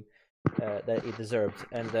the game that it deserved,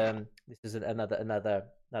 and this is another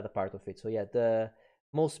part of it. So yeah, the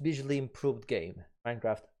most visually improved game,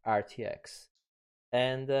 Minecraft RTX.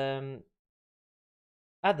 And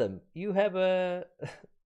Adam, you have a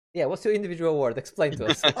what's your individual award? Explain to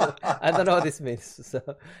us. I don't know what this means. So.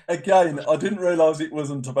 Again, I didn't realise it was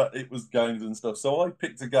games and stuff. So I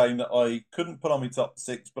picked a game that I couldn't put on my top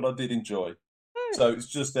 6, but I did enjoy. So it's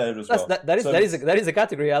just there as well. That is a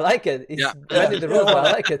category. I like it. It's bending the rules, but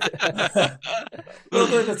I like it. We'll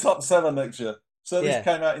do the top 7 next year. So this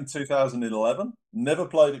came out in 2011. Never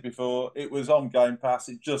played it before. It was on Game Pass.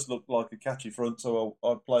 It just looked like a catchy front, so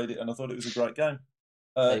I played it and I thought it was a great game.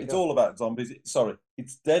 It's all about zombies.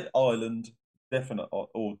 It's Dead Island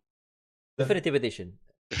Definitive Edition.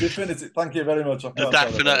 Definitive. Thank you very much. A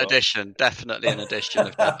definite edition. Definitely an edition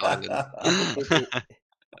of Dead Island.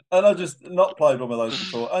 And I just not played one of those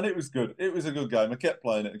before, and it was good. It was a good game. I kept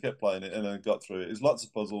playing it, and then got through it. There's lots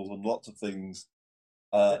of puzzles and lots of things.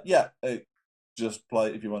 Just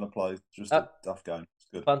play if you want to play. Just a tough game. It's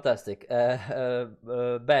good. Fantastic.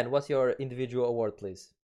 Ben, what's your individual award,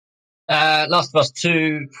 please? Last of Us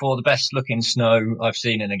 2 for the best looking snow I've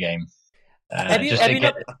seen in a game. Have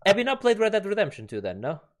you not played Red Dead Redemption 2 then?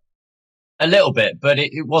 No. A little bit, but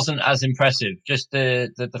it wasn't as impressive. Just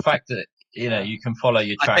the fact that you can follow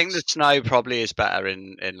your tracks. I think the snow probably is better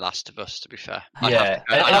in Last of Us, to be fair. Yeah,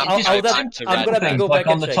 I'm gonna have to go back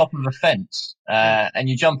on and the check. top of a fence, and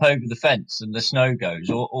you jump over the fence, and the snow goes,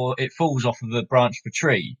 or it falls off of a branch of a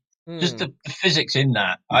tree. Just the physics in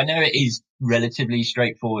that. I know it is relatively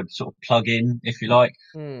straightforward, sort of plug in, if you like,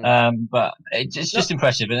 but it's just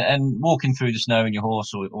impressive. And walking through the snow in your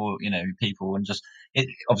horse or people, and just it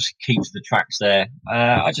obviously keeps the tracks there.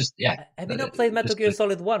 Have you not played Metal Gear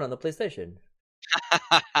Solid 1 on the PlayStation?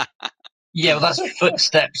 Yeah, well, that's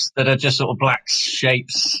footsteps that are just sort of black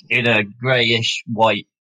shapes in a greyish white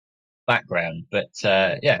background. But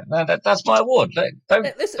that's my award.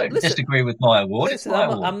 Don't disagree with my award. Listen,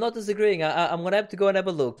 award. I'm not disagreeing. I'm gonna have to go and have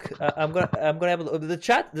a look. I'm gonna have a look. The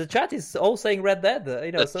chat is all saying Red Dead.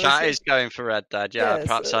 The chat is going for Red Dead. Yeah,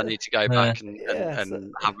 perhaps I need to go back and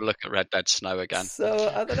have a look at Red Dead Snow again.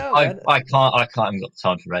 So I don't know. I can't. I can't got the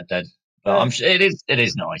time for Red Dead. But I'm sure it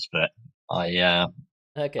is nice. But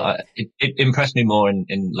it impressed me more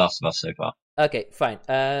in Last of Us so far. Okay, fine.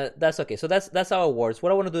 That's okay. So that's our awards.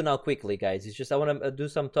 What I want to do now, quickly, guys, is just I want to do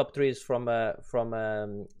some top threes from I've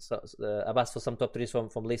asked for some top threes from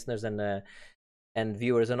listeners and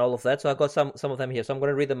viewers and all of that. So I got some of them here. So I'm going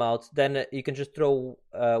to read them out. Then you can just throw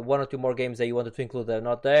one or two more games that you wanted to include that are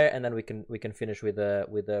not there, and then we can finish with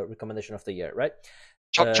the recommendation of the year, right?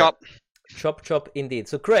 Chop, indeed.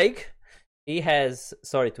 So Craig, he has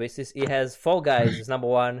Twisties. He has Fall Guys as number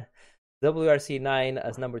 1. WRC 9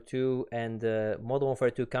 as number 2, and Modern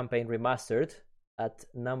Warfare 2 Campaign Remastered at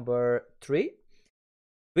number 3.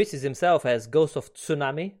 Twisties himself has Ghost of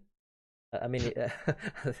Tsunami. I think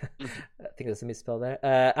that's a misspell there.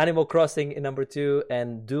 Animal Crossing in number 2,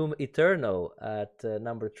 and Doom Eternal at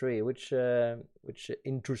number 3, which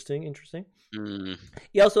interesting.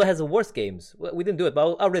 He also has the worst games. We didn't do it,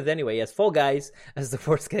 but I'll read it anyway. He has Fall Guys as the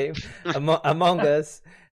worst game, Among Us,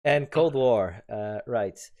 and Cold War.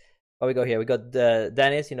 Right. Oh, we go here. We got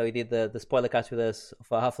Dennis. He did the spoiler cast with us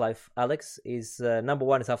for Half-Life Alyx. His number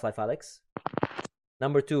 1 is Half-Life Alyx.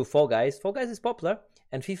 Number 2, Fall Guys. Fall Guys is popular.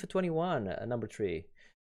 And FIFA 21, number 3.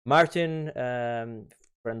 Martin,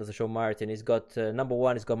 friend of the show, Martin, he's got number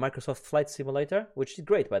 1. He's got Microsoft Flight Simulator, which is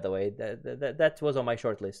great, by the way. That was on my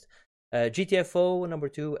short list. GTFO, number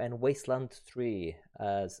 2, and Wasteland 3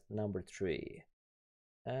 as number 3.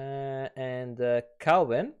 And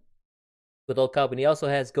Calvin. Good old Calvin. He also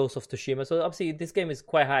has Ghost of Tsushima. So obviously this game is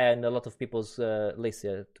quite high in a lot of people's lists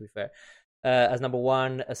here, to be fair. As number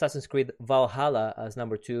 1, Assassin's Creed Valhalla as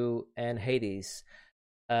number 2, and Hades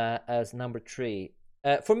as number 3.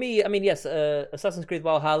 For me, I mean, yes, Assassin's Creed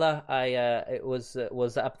Valhalla, it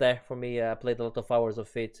was up there for me. I played a lot of hours of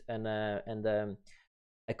it, and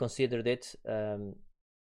I considered it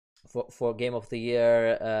for Game of the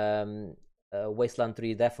Year. Wasteland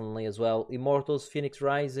 3 definitely as well. Immortals: Phoenix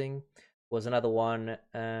Rising was another one.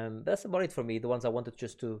 That's about it for me. The ones I wanted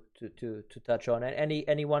just to touch on.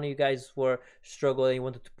 Any one of you guys were struggling, you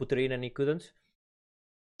wanted to put it in and you couldn't?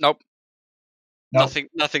 Nope. Nothing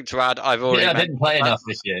to add. I've already. I didn't play enough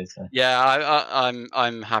this year. So. Yeah,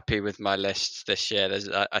 I'm happy with my list this year.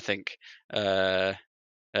 I think the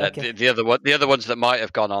other ones that might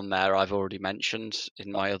have gone on there, I've already mentioned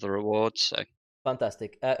in my other awards. So.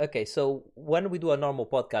 Fantastic. Okay, so when we do a normal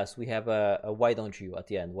podcast, we have a why don't you at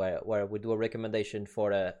the end, where we do a recommendation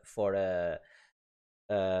for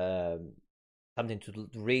something to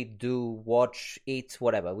read, do, watch, eat,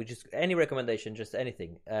 whatever. We just any recommendation, just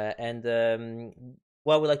anything. And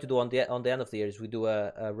what we like to do on the end of the year is we do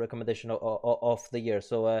a recommendation of the year.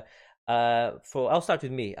 So I'll start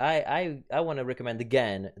with me. I want to recommend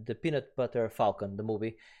again the Peanut Butter Falcon, the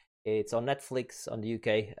movie. It's on Netflix on the UK.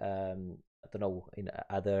 I don't know in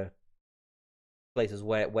other places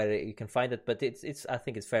where you can find it, but it's I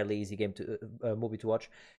think it's fairly easy movie to watch.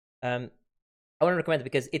 I want to recommend it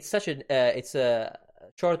because it's such it's a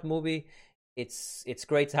short movie. It's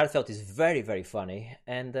great. Heartfelt is very, very funny,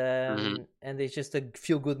 and it's just a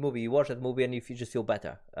feel good movie. You watch that movie and you just feel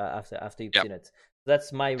better after you've seen it.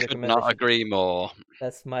 That's my recommendation. Could not agree more.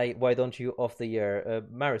 That's my why don't you of the year.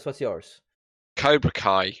 Marius, what's yours? Cobra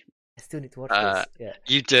Kai. I still need to watch this. Yeah.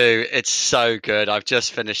 You do. It's so good. I've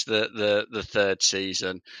just finished the 3rd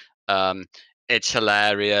season. It's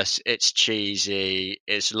hilarious. It's cheesy.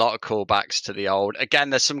 It's a lot of callbacks to the old. Again,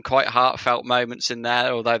 there's some quite heartfelt moments in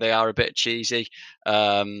there, although they are a bit cheesy.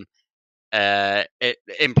 In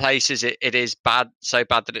places, it is bad, so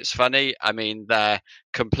bad that it's funny. I mean, their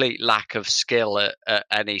complete lack of skill at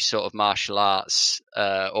any sort of martial arts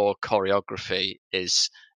or choreography is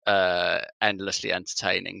endlessly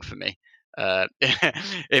entertaining for me.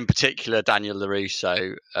 In particular, Daniel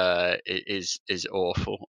LaRusso is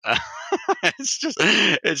awful. It's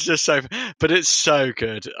just so, but it's so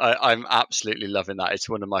good. I'm absolutely loving that. It's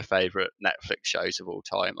one of my favourite Netflix shows of all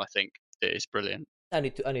time. I think it is brilliant. I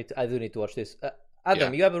do need to watch this.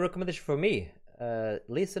 Adam, you have a recommendation for me?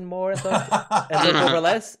 Listen more and talk, and look over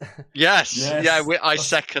less. Yes. Yeah. I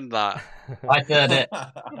second that. I heard it.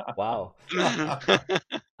 Wow,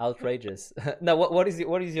 outrageous. Now, what's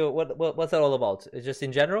that all about? Just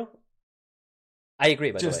in general? I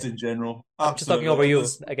agree. By just the way. In general, I'm just talking over you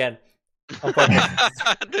again. On purpose.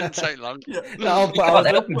 Didn't take long. No,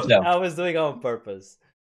 I was doing it on purpose.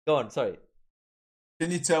 Go on. Sorry.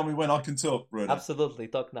 Can you tell me when I can talk, Bruno? Absolutely,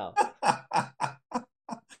 talk now.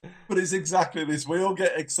 But it's exactly this. We all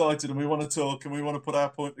get excited and we want to talk and we want to put our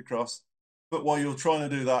point across. But while you're trying to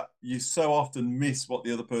do that, you so often miss what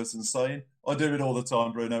the other person's saying. I do it all the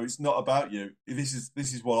time, Bruno. It's not about you. This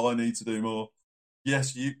is what I need to do more.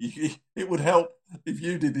 Yes, you it would help if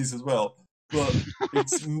you did this as well. But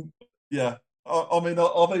it's yeah. I mean,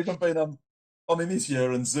 I've even been on this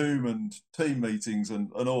year and Zoom and team meetings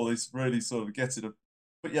and all this really sort of gets it.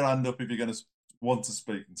 Put your hand up if you're going to want to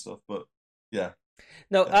speak and stuff. But yeah.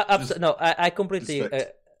 No, I completely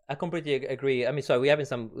agree. I mean, sorry, we're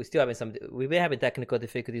having technical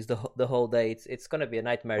difficulties the whole day. It's going to be a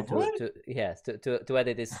nightmare to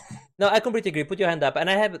edit this. No, I completely agree. Put your hand up. And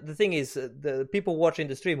the thing is, the people watching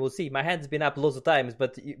the stream will see my hand's been up loads of times,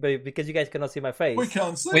 but because you guys cannot see my face, we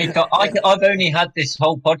can't see. I've only had this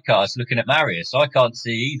whole podcast looking at Marius, so I can't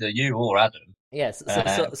see either you or Adam. Yes,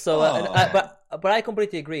 but I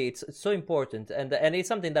completely agree. It's so important, and it's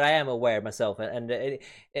something that I am aware myself, and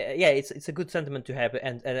it's a good sentiment to have,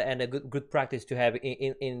 and a good practice to have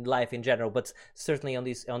in life in general. But certainly on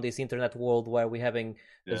this internet world where we're having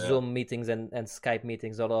Zoom meetings and Skype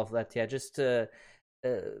meetings, all of that. Yeah, just put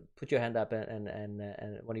your hand up and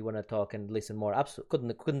when you want to talk and listen more.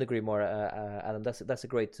 Absolutely, couldn't agree more, Adam. That's a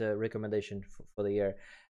great recommendation for the year.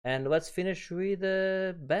 And let's finish with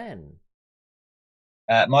Ben.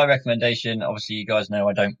 My recommendation, obviously, you guys know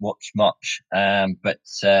I don't watch much, but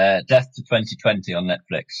Death to 2020 on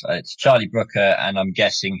Netflix. It's Charlie Brooker, and I'm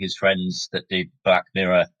guessing his friends that did Black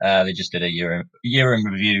Mirror. They just did a year in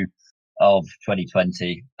review of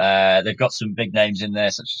 2020. They've got some big names in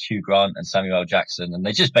there, such as Hugh Grant and Samuel L. Jackson, and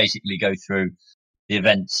they just basically go through the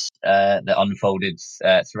events that unfolded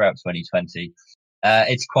throughout 2020.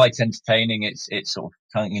 It's quite entertaining. It's sort of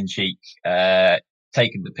tongue in cheek,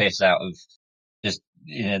 taking the piss out of just,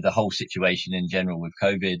 the whole situation in general with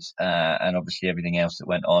COVID, and obviously everything else that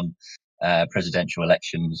went on, presidential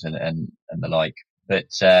elections and the like. But,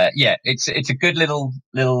 it's a good little,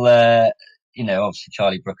 obviously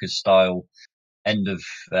Charlie Brooker's style end of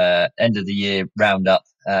the year roundup.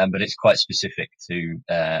 But it's quite specific to,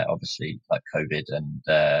 obviously like COVID and,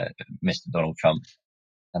 Mr. Donald Trump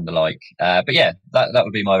and the like. But yeah, that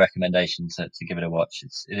would be my recommendation to give it a watch.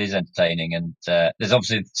 It is entertaining, and there's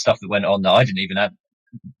obviously stuff that went on that I didn't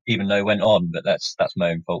even know went on, but that's my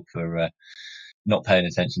own fault for not paying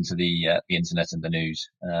attention to the internet and the news.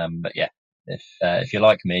 But yeah, if you're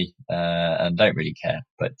like me and don't really care,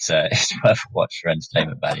 but it's worth a watch for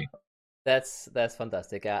entertainment value. That's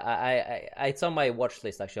fantastic. It's on my watch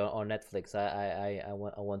list actually on Netflix. I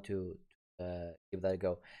want to give that a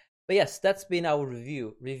go. But yes, that's been our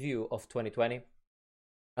review of 2020.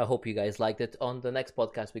 I hope you guys liked it. On the next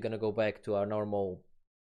podcast, we're gonna go back to our normal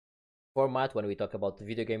format when we talk about the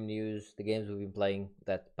video game news, the games we've been playing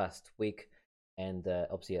that past week, and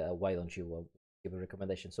obviously, why don't you give a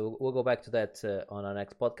recommendation? So we'll go back to that on our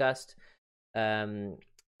next podcast. Hey,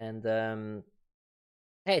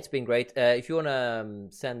 it's been great. If you wanna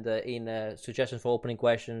send in suggestions for opening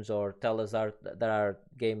questions or tell us that our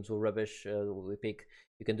games were rubbish, we pick.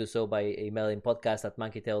 You can do so by emailing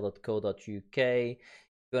podcast@monkeytail.co.uk. If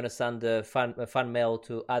you want to send a fan mail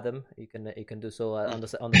to Adam, you can do so on the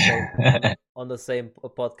same on the same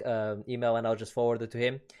email, and I'll just forward it to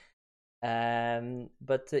him.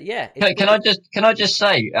 Yeah. Can I just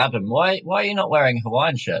say, Adam, why are you not wearing a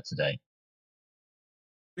Hawaiian shirt today?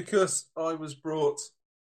 Because I was brought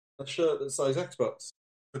a shirt that says Xbox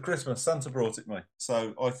for Christmas. Santa brought it me,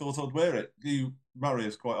 so I thought I'd wear it.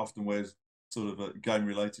 Marius quite often wears sort of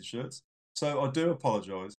game-related shirts, so I do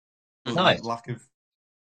apologise for the lack of.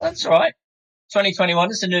 That's all right. 2021,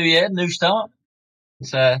 it's a new year, new start.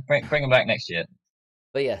 So bring them back next year.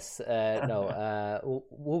 But yes,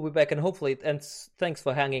 we'll be back, and hopefully, and thanks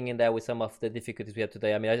for hanging in there with some of the difficulties we had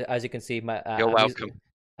today. I mean, as you can see, you're welcome.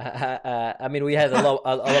 I mean, we had a lot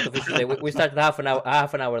of issues today. We started half an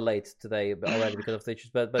hour late today already because of the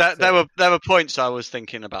issues. But there were points I was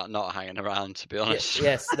thinking about not hanging around, to be honest.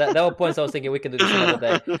 Yes, there were points I was thinking we can do this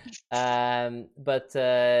another day. But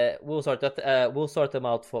we'll sort them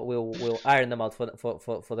out we'll iron them out for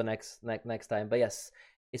the next time. But yes,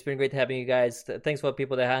 it's been great having you guys. Thanks for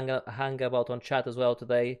people that hang about on chat as well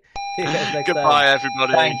today. See you guys next Goodbye, time.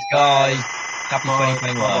 everybody. Thanks, guys. Happy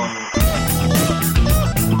 2021.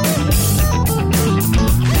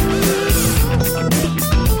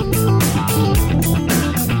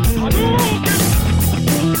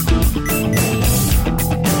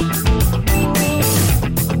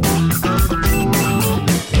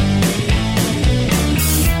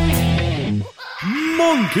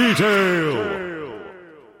 Monkey Tail.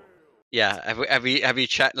 Yeah, have you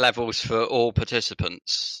checked levels for all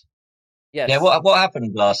participants? Yes. Yeah, what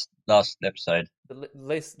happened last episode? The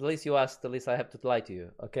least you ask, the least I have to lie to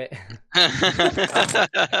you. Okay.